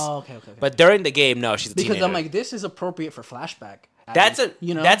 20s. Oh, okay. But during the game, no, she's a teenager. Because I'm like, this is appropriate for flashback.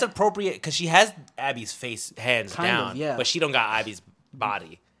 Abby, that's appropriate because she has Abby's face hands down. Yeah. But she don't got Abby's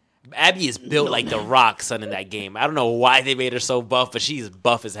body. Abby is built like the Rock, son, in that game. I don't know why they made her so buff, but she's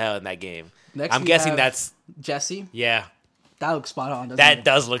buff as hell in that game. Next I'm guessing that's Jesse. Yeah. That looks spot on. That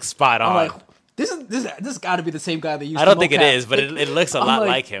does look spot on. I'm like, this got to be the same guy that used. I don't think it is, but it looks a lot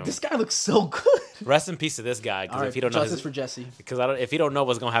like him. This guy looks so good. Rest in peace to this guy, because if you don't know, justice for Jesse. Because if you don't know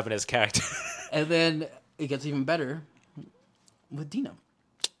what's gonna happen to his character, and then it gets even better with Dina.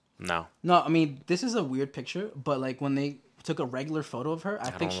 No, I mean this is a weird picture, but like when they took a regular photo of her, I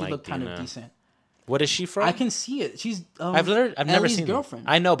think she looked kind of decent. What is she from? I can see it. She's I've never seen girlfriend.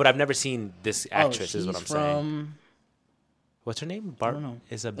 I know, but I've never seen this actress. Is what I'm saying. What's her name? I don't know.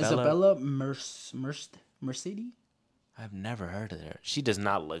 Isabella Mercedes? I've never heard of her. She does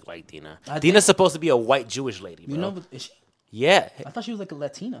not look like Dina. Dina's supposed to be a white Jewish lady, bro. You know, is she? Yeah. I thought she was like a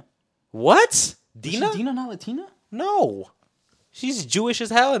Latina. What? Dina? Is Dina not Latina? No. She's Jewish as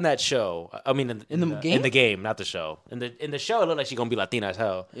hell in that show. I mean, in the game? In the game, not the show. In the show, it looked like she's gonna be Latina as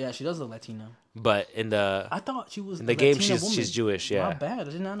hell. Yeah, she does look Latina. But I thought she was in the game. She's Jewish. Yeah. Not bad.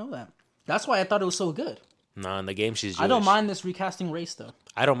 I did not know that. That's why I thought it was so good. No, in the game she's Jewish. I don't mind this recasting race though.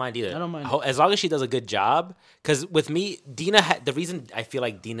 I don't mind either. I don't mind as long as she does a good job. Because with me, Dina. The reason I feel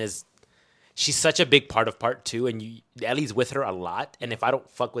like she's such a big part of part 2, and Ellie's with her a lot. And if I don't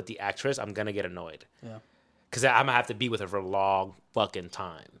fuck with the actress, I'm gonna get annoyed. Yeah. Because I'm gonna have to be with her for a long fucking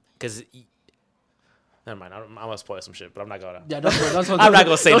time. Because never mind, I'm gonna spoil some shit, but I'm not gonna. Yeah, don't spoil. I'm not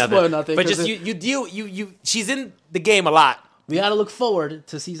gonna say nothing. Spoil nothing. But just you. She's in the game a lot. We gotta look forward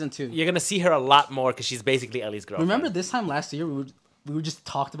to season 2. You're gonna see her a lot more because she's basically Ellie's girlfriend. Remember this time last year we were just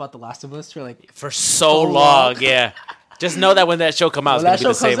talked about The Last of Us for so long. Yeah. Just know that when that show comes out, it's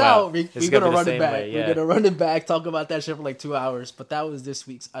gonna be the same. We're gonna run it back. We're gonna run it back. Talk about that shit for like 2 hours. But that was this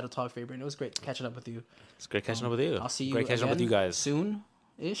week's Out of Talk Faber, and it was great catching up with you. It's great catching up with you. I'll see you. Great catching up with you guys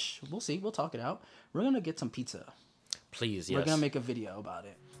soon-ish. We'll see. We'll talk it out. We're gonna get some pizza. Please, yes. We're gonna make a video about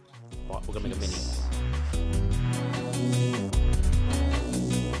it. We're gonna make a mini.